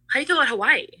like, how do you feel about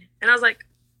Hawaii? And I was like,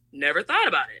 never thought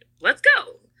about it. Let's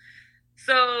go.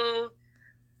 So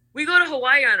we go to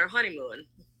Hawaii on our honeymoon.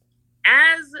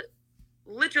 As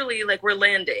literally, like, we're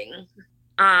landing,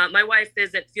 my wife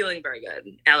isn't feeling very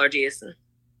good. Allergies.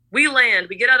 We land.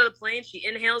 We get out of the plane. She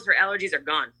inhales. Her allergies are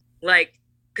gone. Like,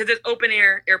 because it's open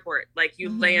air airport. Like, you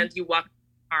land, you walk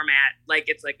car mat. Like,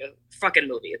 it's like a fucking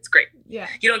movie. It's great. Yeah.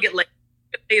 You don't get like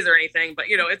days or anything, but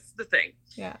you know, it's the thing.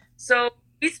 Yeah. So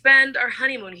we spend our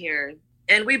honeymoon here,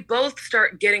 and we both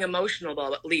start getting emotional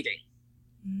about leaving.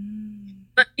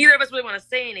 But neither of us really want to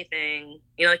say anything.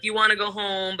 You know, like, you want to go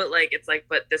home, but like, it's like,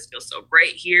 but this feels so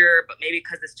great here. But maybe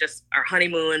because it's just our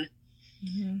honeymoon.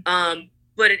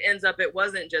 But it ends up, it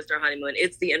wasn't just our honeymoon.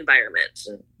 It's the environment.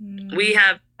 We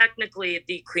have technically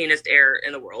the cleanest air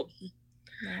in the world.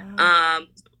 Wow.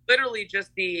 Literally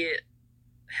just the,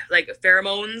 like,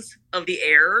 pheromones of the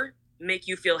air make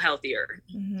you feel healthier.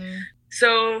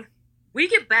 So we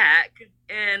get back,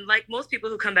 and like most people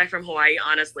who come back from Hawaii,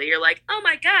 honestly, you're like, oh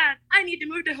my God, I need to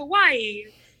move to Hawaii.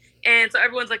 And so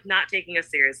everyone's like not taking us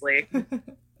seriously.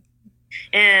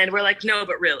 And we're like, no,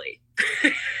 but really.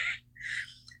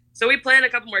 So we plan a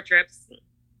couple more trips.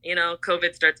 You know,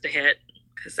 COVID starts to hit.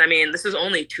 Because, I mean, this was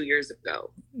only 2 years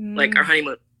ago. Like, our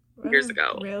honeymoon 2 years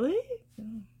ago. Really?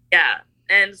 Yeah.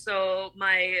 And so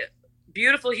my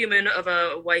beautiful human of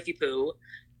a wifey poo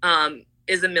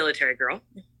is a military girl.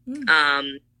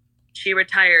 She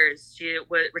retires. She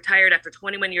retired after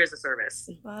 21 years of service.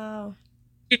 Wow.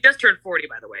 She just turned 40,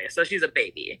 by the way. So she's a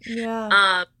baby.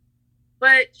 Yeah.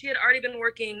 But she had already been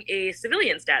working a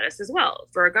civilian status as well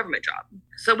for a government job.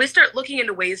 So we start looking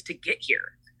into ways to get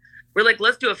here. We're like,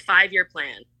 let's do a 5-year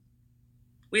plan.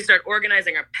 We start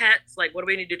organizing our pets. Like, what do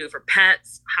we need to do for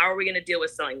pets? How are we going to deal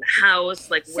with selling the house?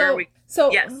 Like, where are we? So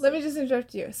let me just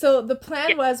interrupt you. So the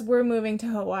plan was we're moving to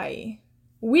Hawaii.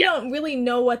 We don't really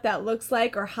know what that looks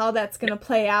like or how that's going to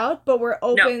play out, but we're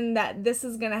open that this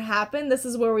is going to happen. This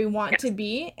is where we want to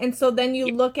be. And so then you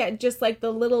look at just like the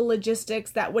little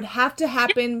logistics that would have to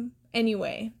happen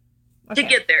anyway. To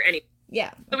get there anyway.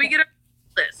 Yeah. So we get our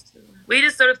list. We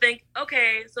just sort of think,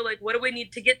 okay, so like, what do we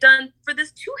need to get done for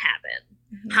this to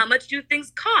happen? How much do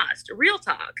things cost? Real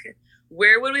talk.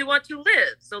 where would we want to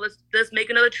live? So let's make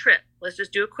another trip. Let's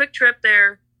just do a quick trip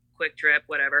there,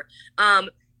 whatever.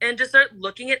 And just start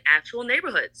looking at actual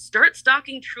neighborhoods. Start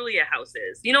stalking Trulia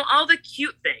houses. You know, all the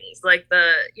cute things like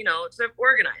the, you know, sort of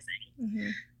organizing.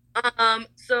 Mm-hmm.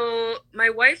 So my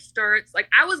wife starts, like,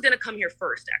 I was gonna come here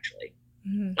first actually,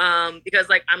 because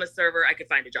like I'm a server, I could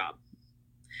find a job.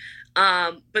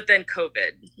 But then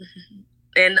COVID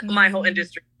and my whole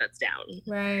industry shuts down.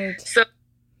 Right. So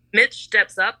Mitch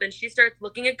steps up and she starts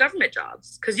looking at government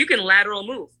jobs because you can lateral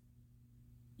move.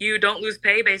 You don't lose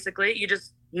pay, basically. You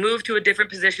just move to a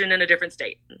different position in a different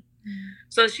state.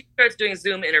 So she starts doing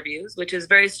Zoom interviews, which is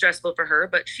very stressful for her,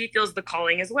 but she feels the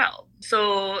calling as well.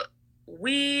 So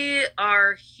we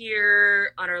are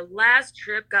here on our last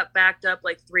trip, got backed up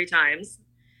like 3 times.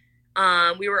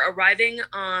 We were arriving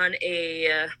on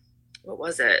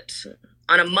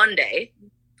on a Monday.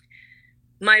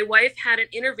 My wife had an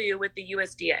interview with the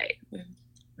USDA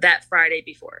that Friday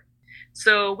before.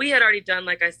 So we had already done,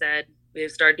 like I said, we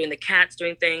started doing the cats,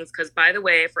 doing things. Because, by the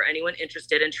way, for anyone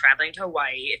interested in traveling to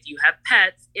Hawaii, if you have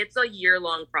pets, it's a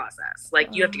year-long process. Like,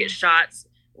 you have to get shots,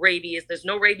 rabies. There's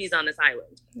no rabies on this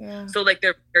island. Yeah. So, like,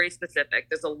 they're very specific.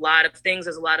 There's a lot of things.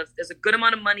 There's a good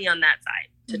amount of money on that side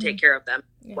to take care of them.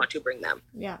 Yeah. Want to bring them.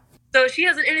 Yeah. So she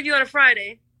has an interview on a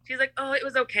Friday. She's like, oh, it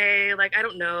was okay. Like, I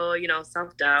don't know, you know,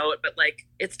 self-doubt. But, like,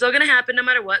 it's still going to happen no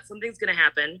matter what. Something's going to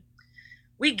happen.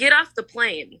 We get off the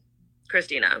plane,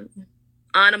 Christina,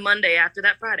 on a Monday after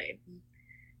that Friday,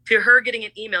 to her getting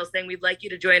an email saying, we'd like you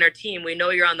to join our team. We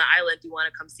know you're on the island. Do you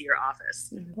want to come see your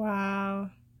office? Wow.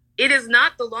 It is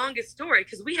not the longest story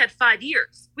because we had 5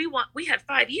 years. We had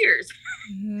 5 years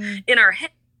in our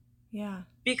head. Yeah.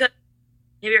 Because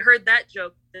have you heard that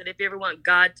joke that if you ever want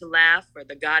God to laugh or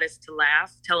the goddess to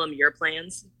laugh, tell them your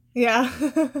plans? Yeah,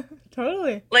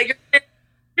 totally. Like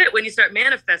when you start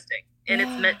manifesting and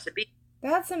it's meant to be.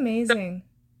 That's amazing.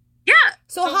 So, yeah.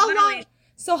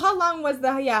 So how long was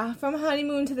from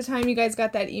honeymoon to the time you guys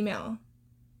got that email?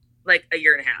 Like a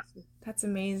year and a half. That's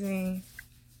amazing.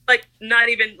 Like not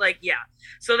even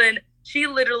So then she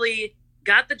literally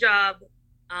got the job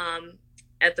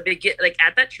at the beginning, like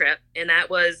at that trip, and that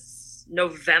was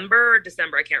November or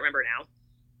December, I can't remember now.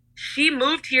 She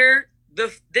moved here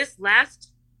this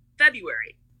last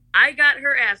February. I got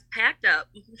her ass packed up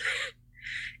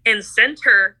and sent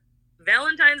her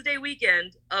Valentine's Day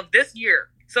weekend of this year.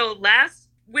 So last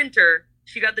winter,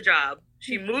 she got the job.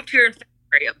 She moved here in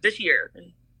February of this year.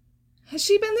 Has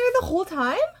she been there the whole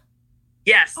time?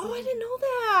 Yes. Oh, I didn't know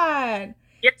that.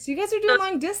 Yep. So you guys are doing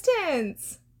long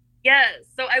distance. Yes.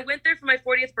 So I went there for my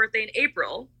 40th birthday in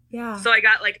April. Yeah. So I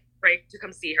got like a break to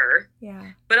come see her.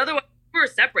 Yeah. But otherwise, we were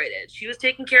separated. She was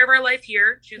taking care of our life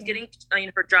here. She was getting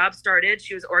her job started.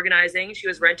 She was organizing. She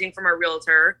was renting from our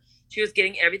realtor. She was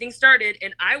getting everything started.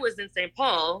 And I was in St.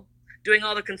 Paul doing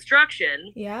all the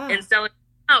construction and selling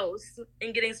the house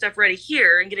and getting stuff ready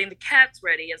here and getting the cats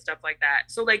ready and stuff like that.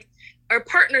 So like our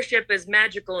partnership is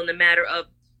magical in the matter of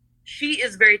she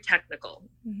is very technical.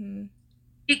 Mm-hmm.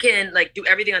 She can like do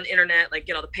everything on the internet, like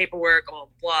get all the paperwork, blah,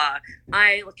 blah.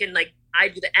 I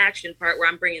do the action part where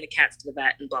I'm bringing the cats to the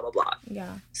vet and blah, blah, blah.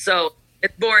 Yeah. So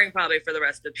it's boring probably for the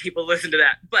rest of the people listen to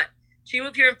that. But she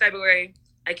moved here in February.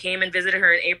 I came and visited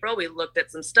her in April. We looked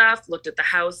at some stuff, looked at the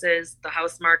houses. The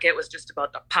house market was just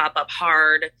about to pop up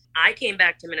hard. I went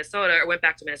back to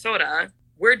Minnesota.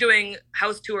 We're doing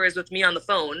house tours with me on the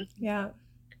phone. Yeah.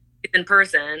 In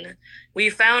person.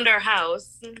 We found our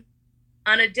house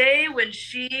on a day when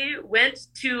she went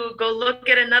to go look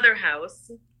at another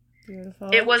house. Beautiful.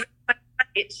 It was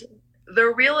right. The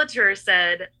realtor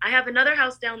said, I have another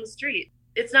house down the street.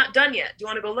 It's not done yet. Do you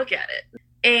want to go look at it?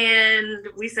 And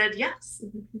we said yes.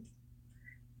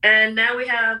 And now we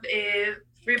have a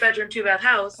 3-bedroom, 2-bath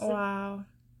house. Wow.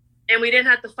 And we didn't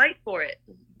have to fight for it.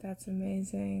 That's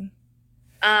amazing.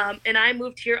 And I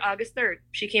moved here August 3rd.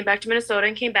 She came back to Minnesota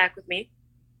and came back with me.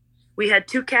 We had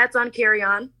 2 cats on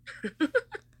carry-on.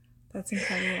 That's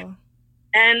incredible.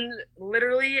 And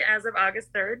literally as of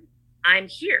August 3rd, I'm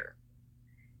here.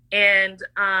 And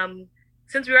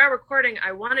since we are recording,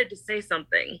 I wanted to say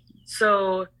something.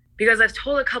 So... because I've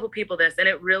told a couple people this, and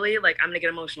it really, I'm going to get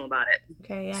emotional about it.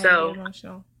 Okay, yeah, so, get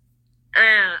emotional.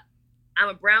 I'm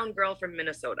a brown girl from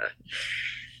Minnesota.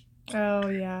 Oh,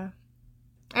 yeah.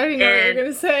 I already know what you're going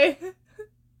to say.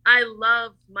 I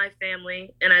love my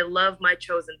family, and I love my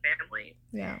chosen family.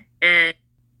 Yeah. And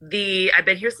I've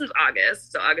been here since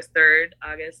August, so August 3rd,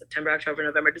 August, September, October,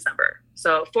 November, December.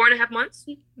 So 4.5 months.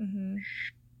 Mm-hmm.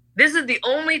 This is the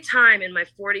only time in my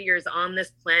 40 years on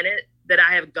this planet that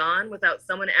I have gone without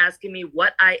someone asking me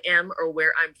what I am or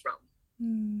where I'm from.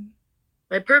 Mm.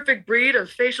 My perfect breed of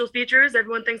facial features.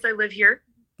 Everyone thinks I live here.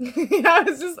 Yeah,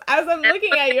 it's just as I'm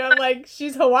looking at you, I'm like,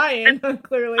 she's Hawaiian,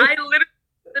 clearly. I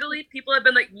literally, people have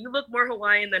been like, you look more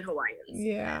Hawaiian than Hawaiians.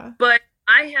 Yeah. But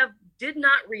I did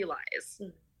not realize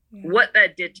what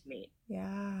that did to me.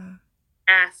 Yeah.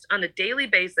 Asked on a daily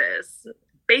basis,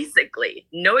 basically,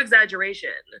 no exaggeration,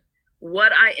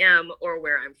 what I am or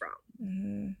where I'm from.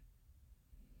 Mm-hmm.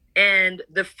 And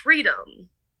the freedom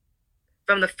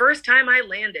from the first time I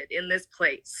landed in this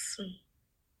place,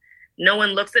 no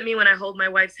one looks at me when I hold my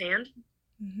wife's hand.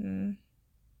 Mm-hmm.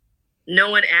 No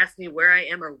one asks me where I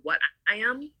am or what I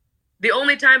am. The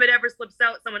only time it ever slips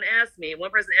out, someone asked me,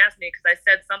 one person asked me because I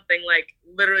said something like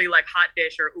literally like hot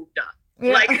dish or oopda.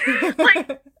 Yeah. Like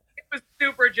it was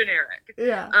super generic.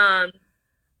 Yeah.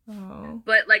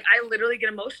 But like I literally get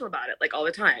emotional about it like all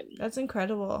the time. That's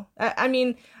incredible. I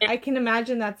mean, I can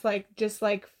imagine that's like just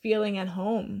like feeling at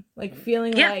home, like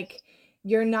feeling like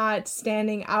you're not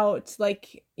standing out,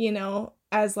 like, you know,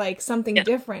 as like something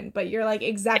different, but you're like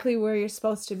exactly where you're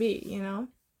supposed to be, you know?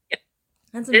 Yeah.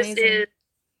 That's amazing.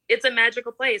 It's a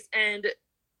magical place. And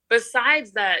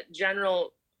besides that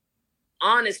general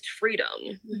honest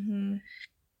freedom,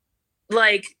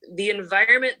 like the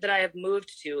environment that I have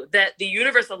moved to, that the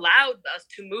universe allowed us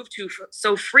to move to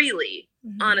so freely,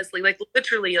 honestly, like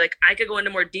literally, like I could go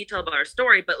into more detail about our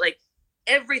story, but like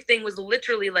everything was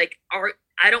literally like,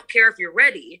 I don't care if you're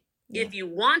ready. If you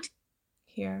want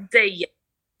here, say yes.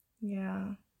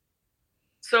 Yeah.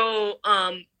 So,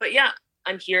 but yeah,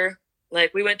 I'm here.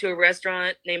 Like we went to a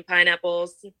restaurant named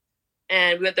Pineapples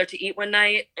and we went there to eat one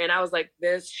night and I was like,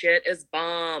 this shit is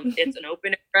bomb. It's an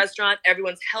open restaurant.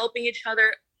 Everyone's helping each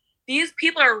other. These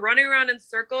people are running around in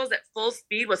circles at full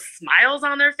speed with smiles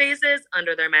on their faces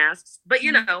under their masks. But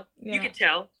you know, you could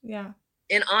tell. Yeah.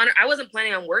 In honor, I wasn't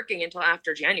planning on working until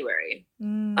after January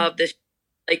of this.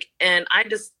 Like, and I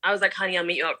was like, honey, I'll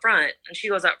meet you up front. And she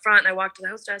goes up front and I walked to the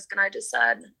host desk and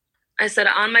I said,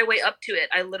 on my way up to it,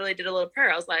 I literally did a little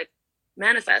prayer. I was like,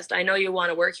 manifest, I know you want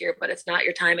to work here, but it's not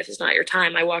your time if it's not your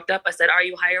time. I walked up, I said, are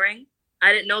you hiring?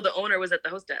 I didn't know the owner was at the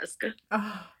host desk.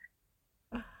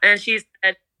 And she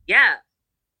said, yeah.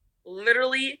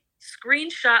 Literally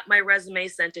screenshot my resume,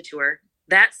 sent it to her.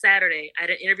 That Saturday, I had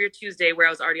an interview Tuesday where I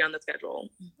was already on the schedule.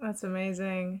 That's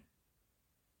amazing.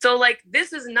 So like,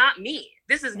 this is not me.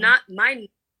 This is not my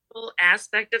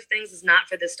aspect of things, is not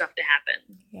for this stuff to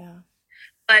happen. Yeah.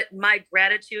 But my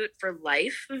gratitude for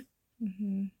life,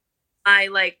 my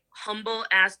like humble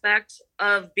aspect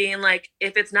of being like,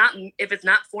 if it's not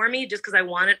for me, just because I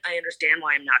want it, I understand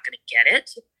why I'm not going to get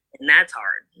it. And that's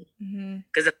hard.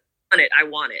 Because if I want it, I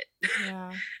want it.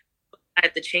 Yeah. I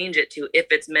have to change it to if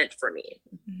it's meant for me.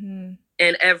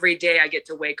 And every day I get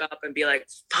to wake up and be like,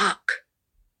 fuck,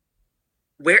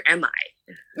 where am I?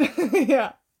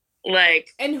 Yeah.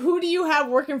 Like, and who do you have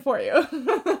working for you?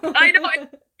 I know.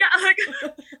 Yeah,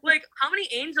 like how many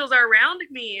angels are around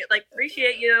me? Like,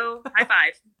 appreciate you. High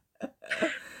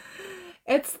five.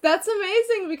 That's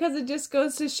amazing because it just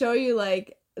goes to show you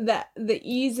like that the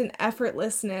ease and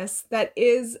effortlessness that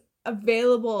is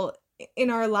available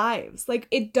in our lives. Like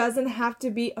it doesn't have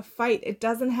to be a fight. It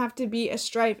doesn't have to be a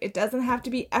strife. It doesn't have to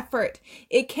be effort.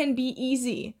 It can be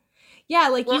easy. Yeah,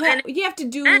 like you have to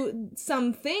do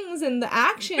some things and the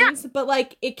actions, but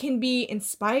like it can be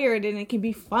inspired and it can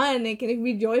be fun. It can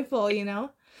be joyful, you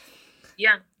know?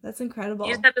 Yeah. That's incredible.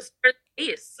 You just have to start the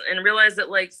pace and realize that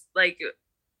like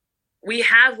we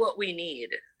have what we need.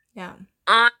 Yeah.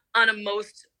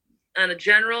 On a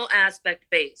general aspect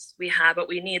base, we have what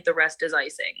we need. The rest is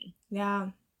icing.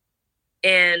 Yeah.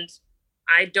 And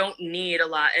I don't need a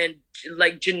lot. And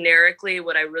like generically,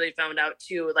 what I really found out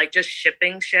too, like just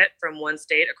shipping shit from one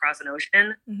state across an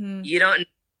ocean, you don't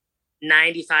need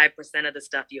 95% of the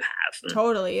stuff you have.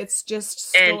 Totally. It's just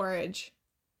storage.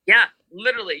 And yeah,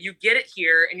 literally. You get it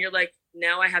here and you're like,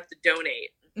 now I have to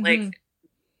donate. Like,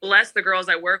 bless the girls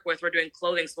I work with. We're doing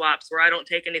clothing swaps where I don't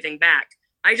take anything back.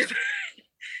 I just,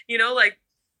 you know, like,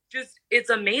 just, it's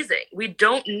amazing. We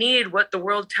don't need what the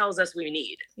world tells us we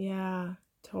need. Yeah.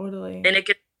 Totally. And it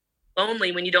gets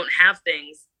lonely when you don't have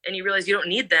things and you realize you don't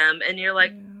need them. And you're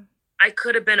like, I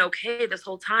could have been okay this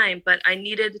whole time, but I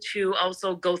needed to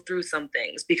also go through some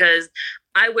things because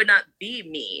I would not be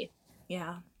me.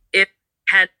 Yeah. If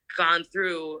I had gone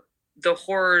through the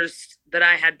horrors that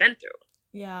I had been through.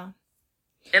 Yeah.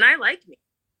 And I like me.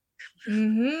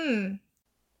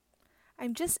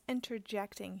 I'm just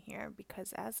interjecting here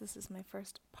because as this is my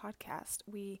first podcast,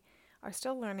 we are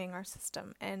still learning our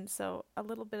system. And so a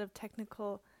little bit of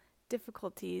technical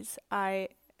difficulties. I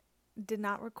did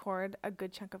not record a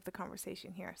good chunk of the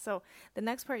conversation here. So the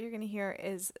next part you're going to hear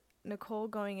is Nicole,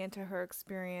 going into her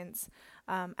experience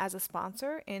as a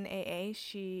sponsor in AA,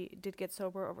 she did get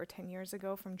sober over 10 years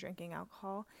ago from drinking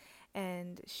alcohol,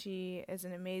 and she is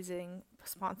an amazing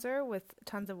sponsor with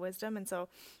tons of wisdom. And so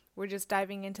we're just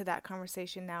diving into that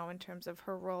conversation now in terms of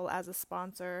her role as a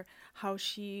sponsor, how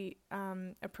she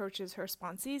approaches her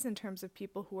sponsees in terms of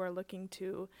people who are looking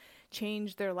to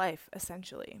change their life,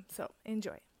 essentially. So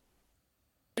enjoy.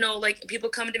 Like people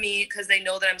come to me because they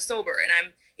know that I'm sober, and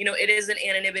I'm, it is an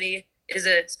anonymity, is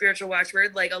a spiritual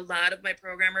watchword. Like a lot of my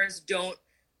programmers don't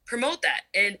promote that,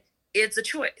 and it's a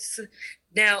choice.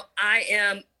 Now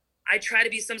I try to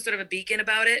be some sort of a beacon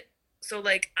about it. So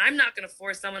like, I'm not going to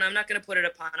force someone. I'm not going to put it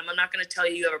upon them. I'm not going to tell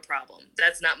you have a problem.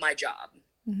 That's not my job.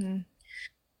 Mm-hmm.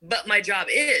 But my job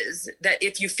is that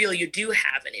if you feel you do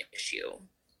have an issue,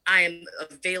 I am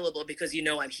available because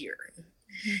I'm here.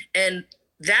 Mm-hmm. And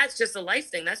that's just a life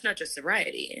thing. That's not just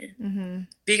sobriety. Mm-hmm.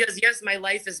 Because yes, my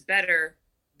life is better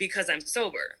because I'm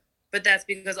sober, but that's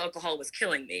because alcohol was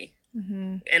killing me,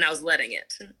 mm-hmm. and I was letting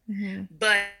it. Mm-hmm.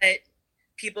 But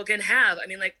people can have,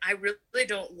 I really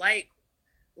don't like,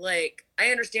 I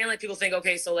understand, like, people think,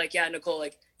 okay, so like, yeah, Nicole,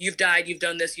 like, you've died, you've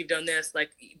done this,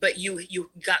 like, but you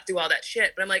got through all that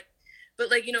shit. But I'm like,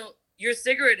 your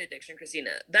cigarette addiction, Christina,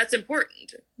 that's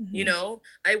important. Mm-hmm.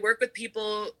 I work with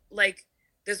people, like,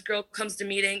 this girl came to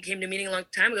meeting a long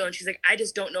time ago, and she's like, I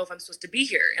just don't know if I'm supposed to be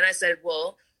here. And I said,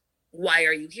 well, why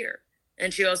are you here?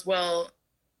 And she goes, well,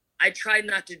 I tried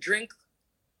not to drink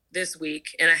this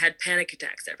week, and I had panic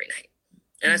attacks every night.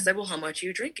 And mm-hmm. I said, well, how much are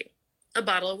you drinking? A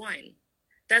bottle of wine.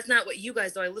 That's not what you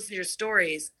guys do. I listen to your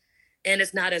stories, and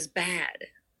it's not as bad.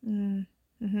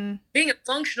 Mm-hmm. Being a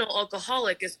functional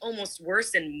alcoholic is almost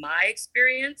worse in my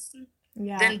experience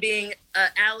than being an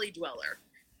alley dweller.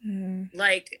 Mm-hmm.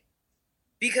 Like,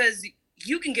 because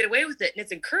you can get away with it, and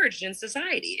it's encouraged in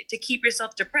society to keep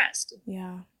yourself depressed.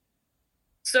 Yeah.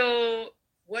 So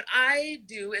what I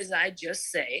do is I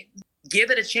just say,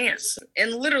 give it a chance.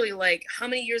 And literally, like, how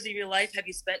many years of your life have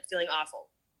you spent feeling awful?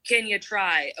 Can you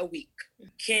try a week?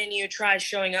 Can you try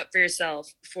showing up for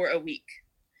yourself for a week?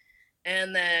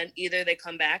 And then either they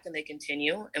come back and they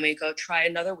continue, and we go, try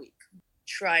another week,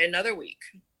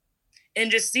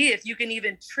 and just see if you can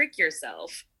even trick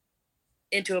yourself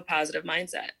into a positive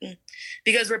mindset.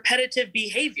 Because repetitive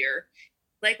behavior,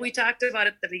 like we talked about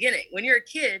at the beginning, when you're a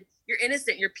kid, you're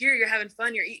innocent, you're pure, you're having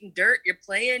fun, you're eating dirt, you're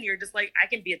playing, you're just like, I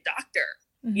can be a doctor,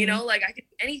 mm-hmm. Like I can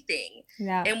do anything.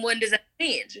 Yeah. And when does that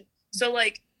change? So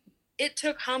like, it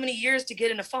took how many years to get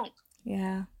in a funk?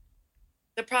 Yeah.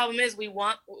 The problem is we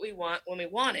want what we want when we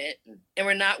want it, and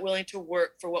we're not willing to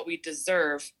work for what we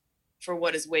deserve for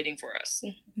what is waiting for us.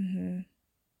 Mm-hmm.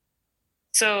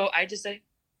 So I just say,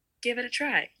 give it a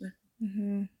try.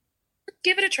 Mm-hmm.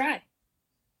 Give it a try.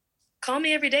 Call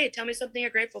me every day. Tell me something you're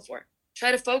grateful for.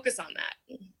 Try to focus on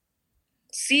that.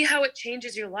 See how it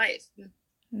changes your life.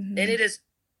 Mm-hmm. And it is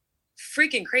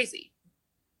freaking crazy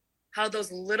how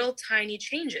those little tiny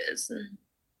changes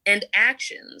and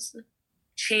actions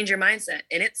change your mindset.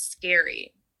 And it's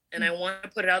scary. And I want to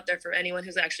put it out there for anyone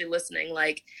who's actually listening.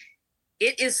 Like,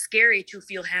 it is scary to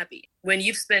feel happy when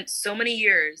you've spent so many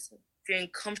years feeling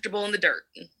comfortable in the dirt.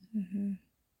 Mm-hmm.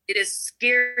 It is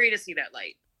scary to see that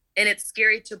light. And it's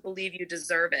scary to believe you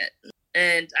deserve it.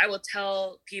 And I will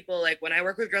tell people, like, when I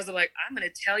work with girls, I'm like, I'm going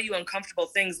to tell you uncomfortable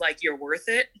things like you're worth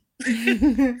it.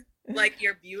 Like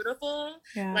you're beautiful,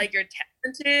 like you're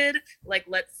talented, like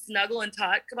let's snuggle and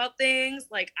talk about things.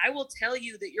 Like I will tell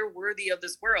you that you're worthy of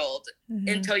this world mm-hmm.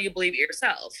 until you believe it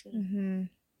yourself. Mm-hmm.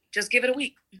 Just give it a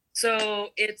week. So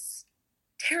it's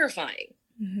terrifying.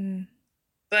 Mm-hmm.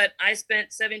 But I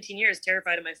spent 17 years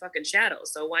terrified of my fucking shadow.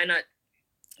 So why not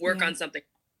work on something?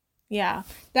 Yeah,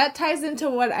 that ties into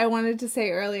what I wanted to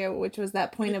say earlier, which was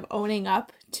that point of owning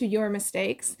up to your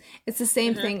mistakes. It's the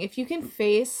same mm-hmm. thing. If you can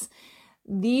face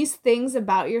these things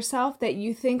about yourself that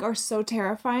you think are so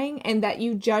terrifying and that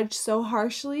you judge so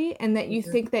harshly and that you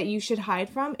think that you should hide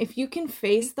from, if you can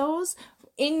face those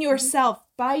in yourself,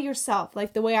 by yourself,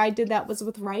 like the way I did that was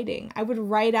with writing. I would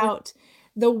write out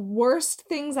the worst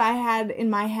things I had in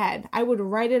my head. I would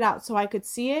write it out so I could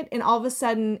see it, and all of a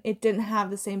sudden it didn't have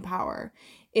the same power.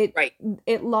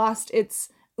 It lost its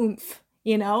oomph,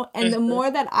 and the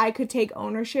more that I could take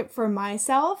ownership for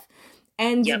myself,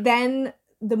 and then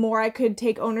the more I could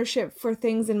take ownership for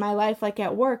things in my life, like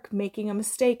at work, making a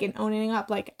mistake and owning up,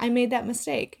 like I made that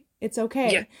mistake. It's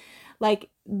okay. Yeah. Like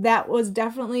that was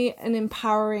definitely an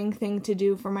empowering thing to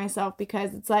do for myself,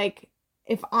 because it's like,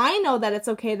 if I know that it's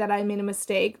okay that I made a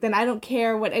mistake, then I don't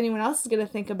care what anyone else is going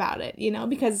to think about it,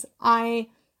 because I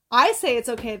say it's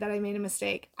okay that I made a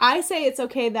mistake. I say it's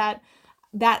okay that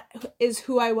that is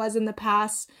who I was in the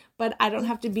past, but I don't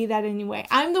have to be that anyway.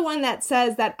 I'm the one that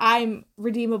says that I'm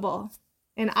redeemable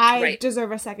and I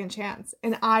deserve a second chance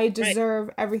and I deserve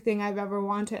everything I've ever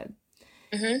wanted.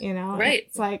 You know? Right.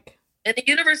 It's like... And the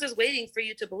universe is waiting for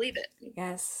you to believe it.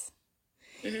 Yes.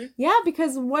 Yeah,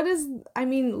 because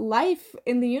life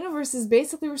in the universe is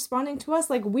basically responding to us.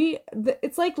 Like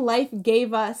it's like life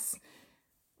gave us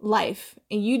life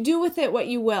and you do with it what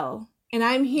you will. And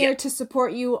I'm here to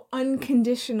support you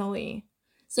unconditionally.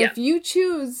 So if you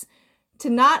choose to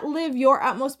not live your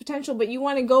utmost potential, but you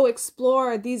want to go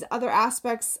explore these other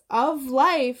aspects of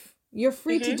life, you're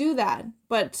free to do that.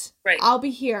 But I'll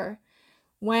be here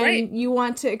when you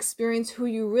want to experience who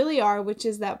you really are, which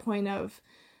is that point of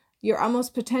your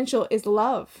utmost potential is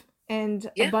love and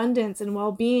abundance and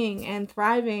well-being and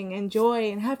thriving and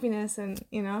joy and happiness and,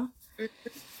 you know?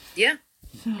 Yeah.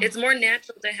 It's more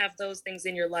natural to have those things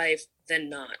in your life than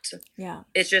not. Yeah.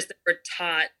 It's just that we're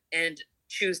taught and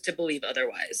choose to believe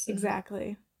otherwise.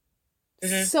 Exactly.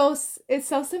 So it's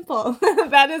so simple.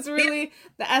 That is really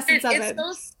the essence of it. It's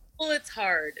so simple, it's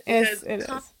hard. It is.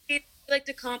 We like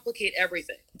to complicate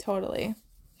everything. Totally.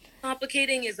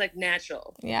 Complicating is like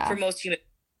natural for most humans.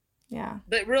 Yeah.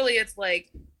 But really it's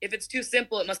like, if it's too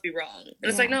simple, it must be wrong. And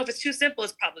it's like, no, if it's too simple,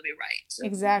 it's probably right.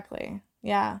 Exactly.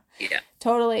 Yeah. Yeah.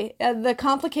 Totally. The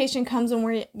complication comes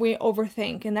when we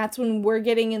overthink, and that's when we're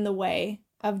getting in the way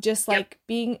of just like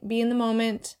be in the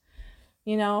moment,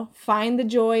 you know, find the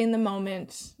joy in the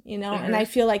moment, you know. And I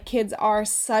feel like kids are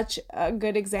such a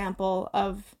good example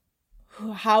of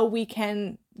how we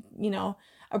can, you know,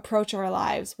 approach our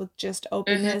lives with just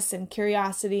openness and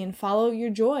curiosity and follow your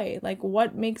joy. Like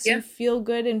what makes you feel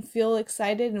good and feel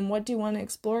excited and what do you want to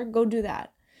explore? Go do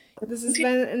that. This has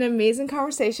been an amazing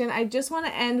conversation. I just want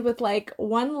to end with like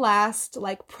one last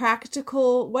like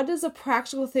practical, what is a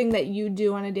practical thing that you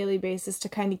do on a daily basis to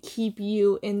kind of keep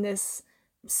you in this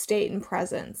state and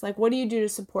presence? Like what do you do to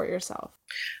support yourself?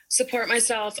 Support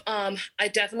myself. I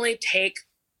definitely take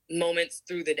moments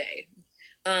through the day.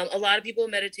 A lot of people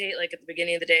meditate like at the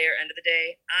beginning of the day or end of the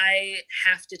day. I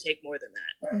have to take more than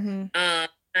that.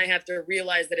 I have to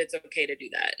realize that it's okay to do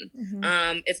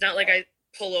that. It's not like I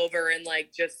pull over and like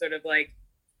just sort of like,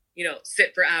 you know,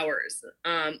 sit for hours.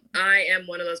 I am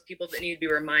one of those people that need to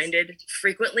be reminded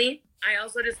frequently. I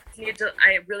also just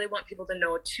I really want people to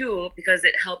know too, because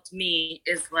it helped me,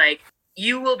 is like,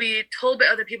 you will be told by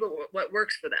other people what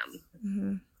works for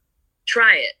them.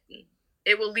 Try it.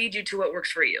 It will lead you to what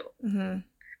works for you.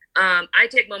 I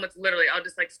take moments, literally, I'll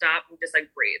just like stop and just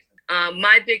like breathe.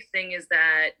 My big thing is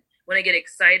that when I get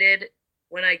excited,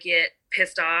 when I get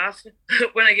pissed off,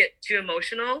 when I get too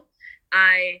emotional,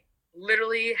 I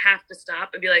literally have to stop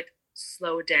and be like,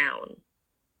 slow down.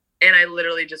 And I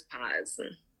literally just pause.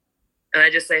 And I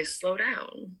just say, slow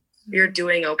down. You're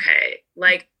doing okay.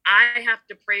 Like, I have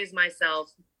to praise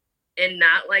myself in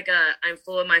not like I'm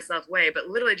full of myself way, but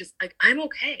literally just like, I'm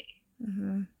okay.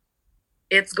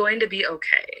 It's going to be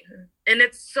okay. And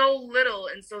it's so little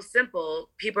and so simple.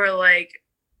 People are like,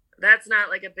 that's not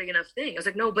like a big enough thing. I was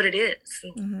like, no, but it is.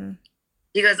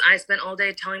 Because I spent all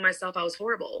day telling myself I was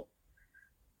horrible.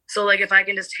 So like, if I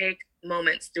can just take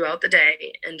moments throughout the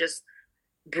day and just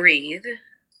breathe,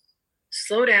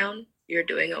 slow down, you're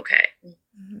doing okay.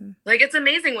 Like, it's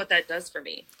amazing what that does for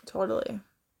me. Totally.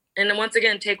 And then once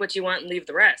again, take what you want and leave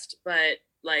the rest. But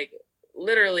like,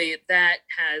 literally, that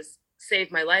has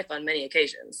saved my life on many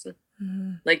occasions.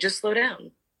 Like, just slow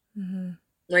down.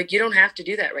 Like, you don't have to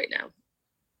do that right now.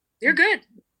 You're good.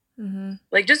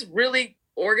 Like, just really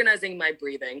organizing my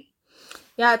breathing.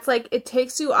 Yeah, it's like it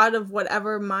takes you out of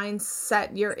whatever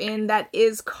mindset you're in that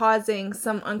is causing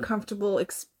some uncomfortable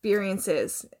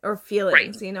experiences or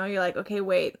feelings. You know, you're like, okay,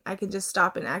 wait, I can just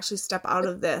stop and actually step out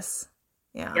of this.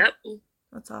 Yeah. Yep.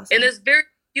 That's awesome. And there's very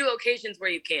few occasions where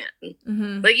you can't.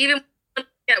 Like, even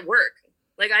at work,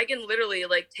 like, I can literally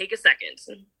like take a second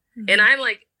and I'm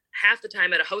like half the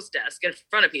time at a host desk in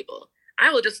front of people.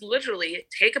 I will just literally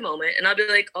take a moment and I'll be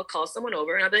like, I'll call someone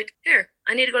over and I'll be like, here,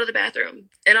 I need to go to the bathroom.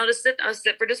 And I'll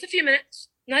sit for just a few minutes,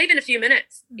 not even a few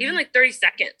minutes, even like 30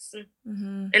 seconds.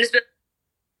 And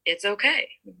it's okay.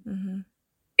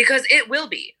 Because it will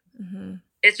be.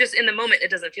 It's just in the moment, it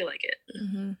doesn't feel like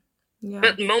it.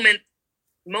 But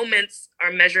moments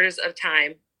are measures of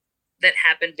time that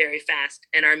happen very fast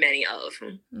and are many of.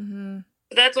 So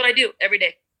that's what I do every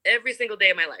day, every single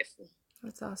day of my life.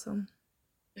 That's awesome.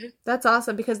 That's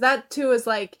awesome, because that too is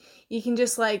like, you can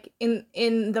just like in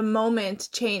the moment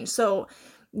change. So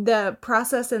the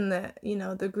process and the,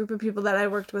 the group of people that I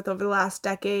worked with over the last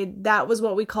decade, that was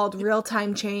what we called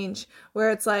real-time change,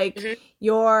 where it's like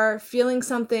you're feeling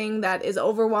something that is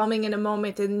overwhelming in a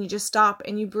moment, and you just stop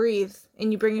and you breathe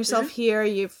and you bring yourself here,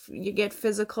 you get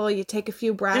physical, you take a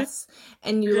few breaths,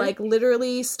 and you like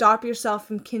literally stop yourself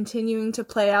from continuing to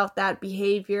play out that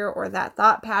behavior or that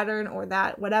thought pattern or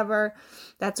that whatever.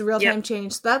 That's a real-time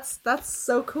change. So that's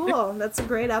so cool. That's a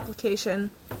great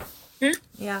application.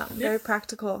 Yeah, very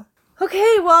practical.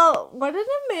 Okay, well, what an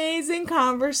amazing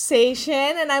conversation.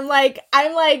 And I'm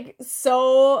like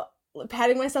so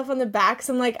patting myself on the back.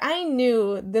 So I'm like, I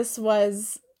knew this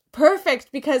was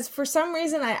perfect, because for some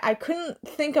reason I couldn't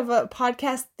think of a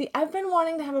podcast. I've been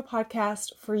wanting to have a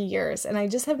podcast for years, and I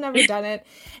just have never done it.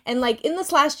 And like in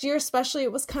this last year especially,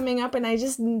 it was coming up, and I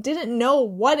just didn't know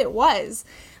what it was.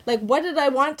 Like, what did I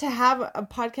want to have a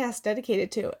podcast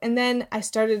dedicated to? And then I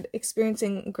started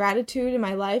experiencing gratitude in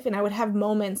my life, and I would have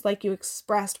moments like you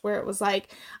expressed where it was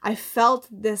like I felt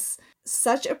this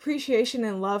such appreciation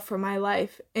and love for my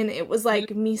life, and it was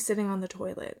like me sitting on the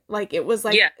toilet. Like, it was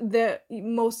like the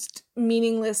most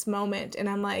meaningless moment, and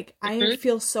I'm like, I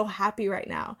feel so happy right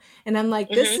now. And I'm like,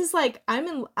 this is like,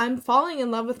 I'm falling in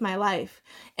love with my life,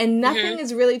 and nothing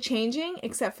is really changing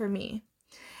except for me.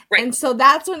 Right. And so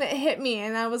that's when it hit me.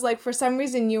 And I was like, for some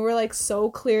reason, you were like so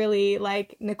clearly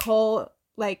like, Nicole,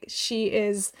 like, she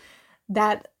is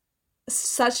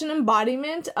such an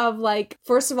embodiment of like,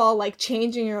 first of all, like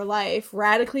changing your life,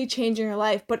 radically changing your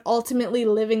life, but ultimately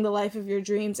living the life of your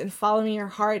dreams and following your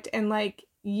heart. And like,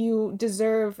 you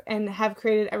deserve and have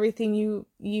created everything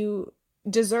you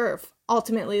deserve.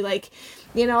 Ultimately, like,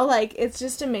 like, it's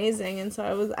just amazing. And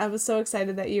so I was so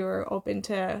excited that you were open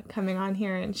to coming on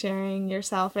here and sharing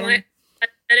yourself. And I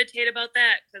meditate about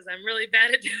that, because I'm really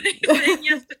bad at doing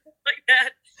things like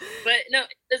that. But no,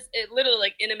 it literally,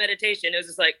 like, in a meditation, it was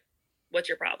just like, what's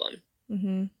your problem?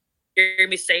 You're gonna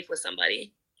be safe with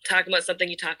somebody talking about something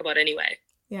you talk about anyway.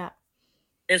 Yeah.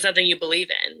 And something you believe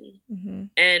in.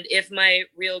 And if my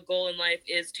real goal in life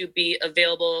is to be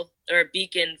available or a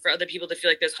beacon for other people to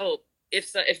feel like there's hope,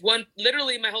 if one,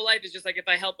 literally my whole life is just like, if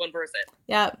I help one person.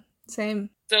 Yeah, same.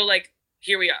 So like,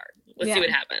 here we are. Let's see what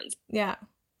happens. Yeah,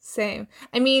 same.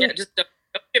 I mean, just don't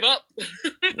give up.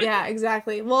 Yeah,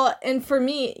 exactly. Well, and for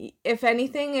me, if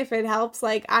anything, if it helps,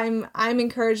 like, I'm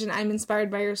encouraged and I'm inspired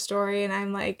by your story, and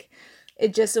I'm like,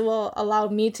 it just will allow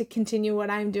me to continue what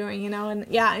I'm doing, and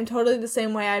yeah, I'm totally the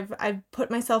same way. I've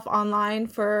put myself online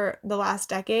for the last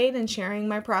decade and sharing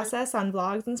my process on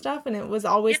vlogs and stuff, and it was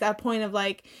always that point of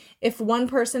like, if one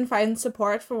person finds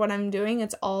support for what I'm doing,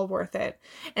 it's all worth it.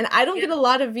 And I don't get a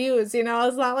lot of views, it's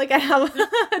not like I have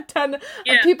a ton of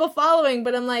people following,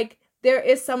 but I'm like, there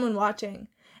is someone watching.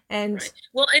 And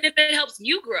well, and if it helps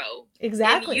you grow,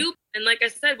 exactly, and like I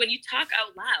said, when you talk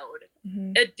out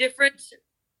loud, a different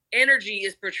energy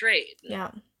is portrayed.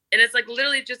 Yeah. And it's like,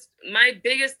 literally, just my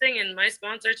biggest thing, and my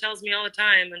sponsor tells me all the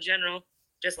time in general,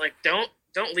 just like, don't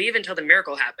leave until the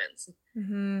miracle happens.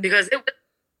 Because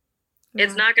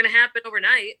it's not going to happen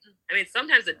overnight. I mean,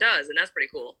 sometimes it does, and that's pretty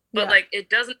cool, but like, it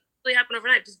doesn't really happen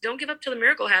overnight. Just don't give up till the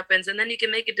miracle happens, and then you can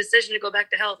make a decision to go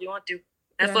back to hell if you want to.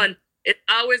 Have fun. It's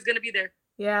always going to be there.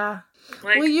 Yeah.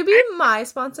 Like, will you be my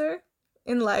sponsor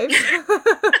in life?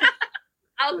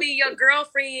 I'll be your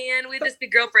girlfriend. We just be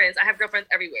girlfriends. I have girlfriends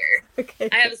everywhere. Okay.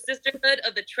 I have a sisterhood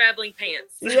of the traveling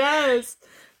pants. Yes.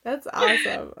 That's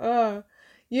awesome. Oh,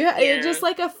 you're just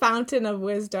like a fountain of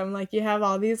wisdom. Like, you have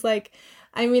all these, like,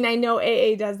 I mean, I know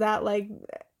AA does that. Like,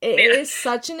 AA is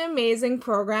such an amazing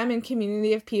program and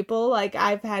community of people. Like,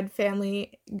 I've had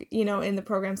family, in the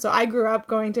program. So I grew up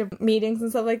going to meetings and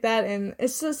stuff like that. And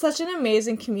it's just such an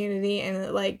amazing community.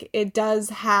 And it does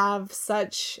have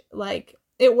such, like,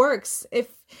 it works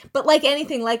but like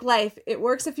anything, like life, it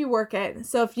works if you work it.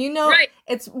 So if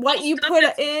it's what you put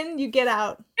in, you get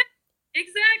out.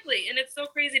 Exactly. And it's so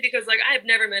crazy because like, I have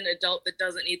never met an adult that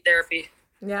doesn't need therapy.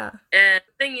 Yeah. And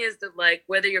the thing is that like,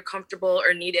 whether you're comfortable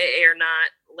or need AA or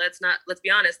not, let's be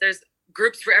honest, there's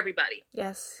groups for everybody.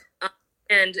 Yes.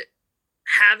 And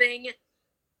having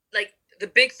like, the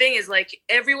big thing is like,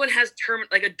 everyone has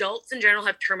like adults in general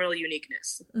have terminal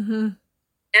uniqueness.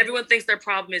 Everyone thinks their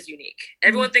problem is unique.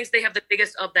 Everyone thinks they have the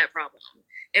biggest of that problem.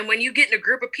 And when you get in a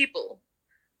group of people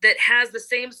that has the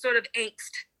same sort of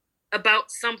angst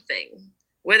about something,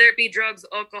 whether it be drugs,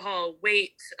 alcohol,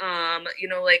 weight,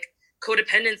 like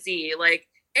codependency, like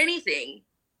anything,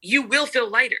 you will feel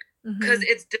lighter because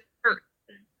it's different.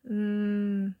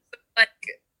 Like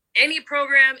any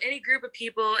program, any group of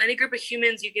people, any group of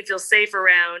humans you can feel safe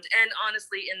around. And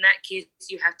honestly, in that case,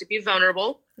 you have to be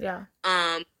vulnerable. Yeah.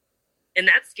 And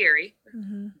that's scary,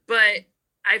 but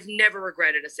I've never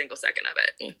regretted a single second of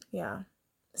it. Yeah.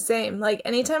 Same. Like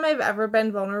anytime I've ever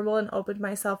been vulnerable and opened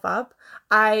myself up,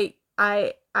 I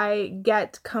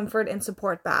get comfort and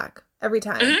support back every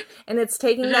time. Mm-hmm. And it's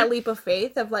taking mm-hmm. that leap of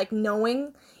faith of like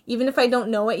knowing, even if I don't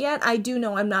know it yet, I do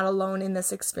know I'm not alone in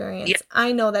this experience. Yeah.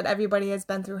 I know that everybody has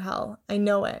been through hell. I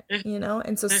know it, mm-hmm. you know?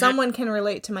 And so mm-hmm. someone can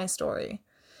relate to my story.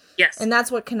 Yes. And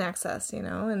that's what connects us, you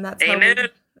know? And that's Amen. how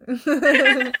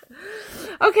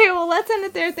Okay, well, let's end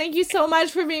it there. Thank you so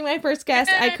much for being my first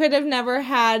guest. I could have never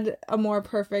had a more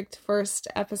perfect first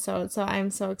episode, so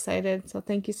I'm so excited. So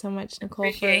thank you so much, Nicole.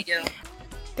 Appreciate you.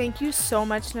 Thank you so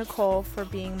much, Nicole, for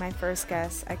being my first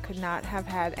guest. I could not have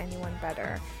had anyone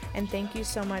better. And thank you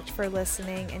so much for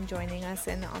listening and joining us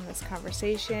in on this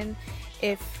conversation.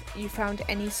 If you found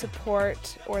any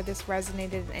support or this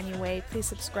resonated in any way, please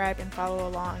subscribe and follow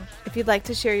along. If you'd like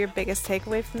to share your biggest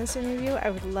takeaway from this interview, I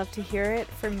would love to hear it.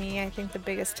 For me, I think the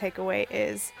biggest takeaway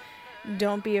is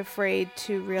don't be afraid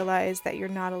to realize that you're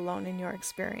not alone in your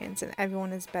experience and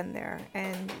everyone has been there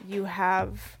and you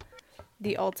have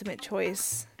the ultimate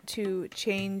choice to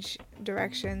change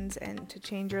directions and to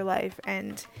change your life,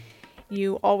 and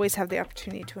you always have the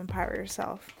opportunity to empower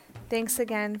yourself. Thanks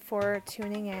again for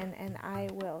tuning in, and I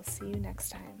will see you next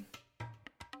time.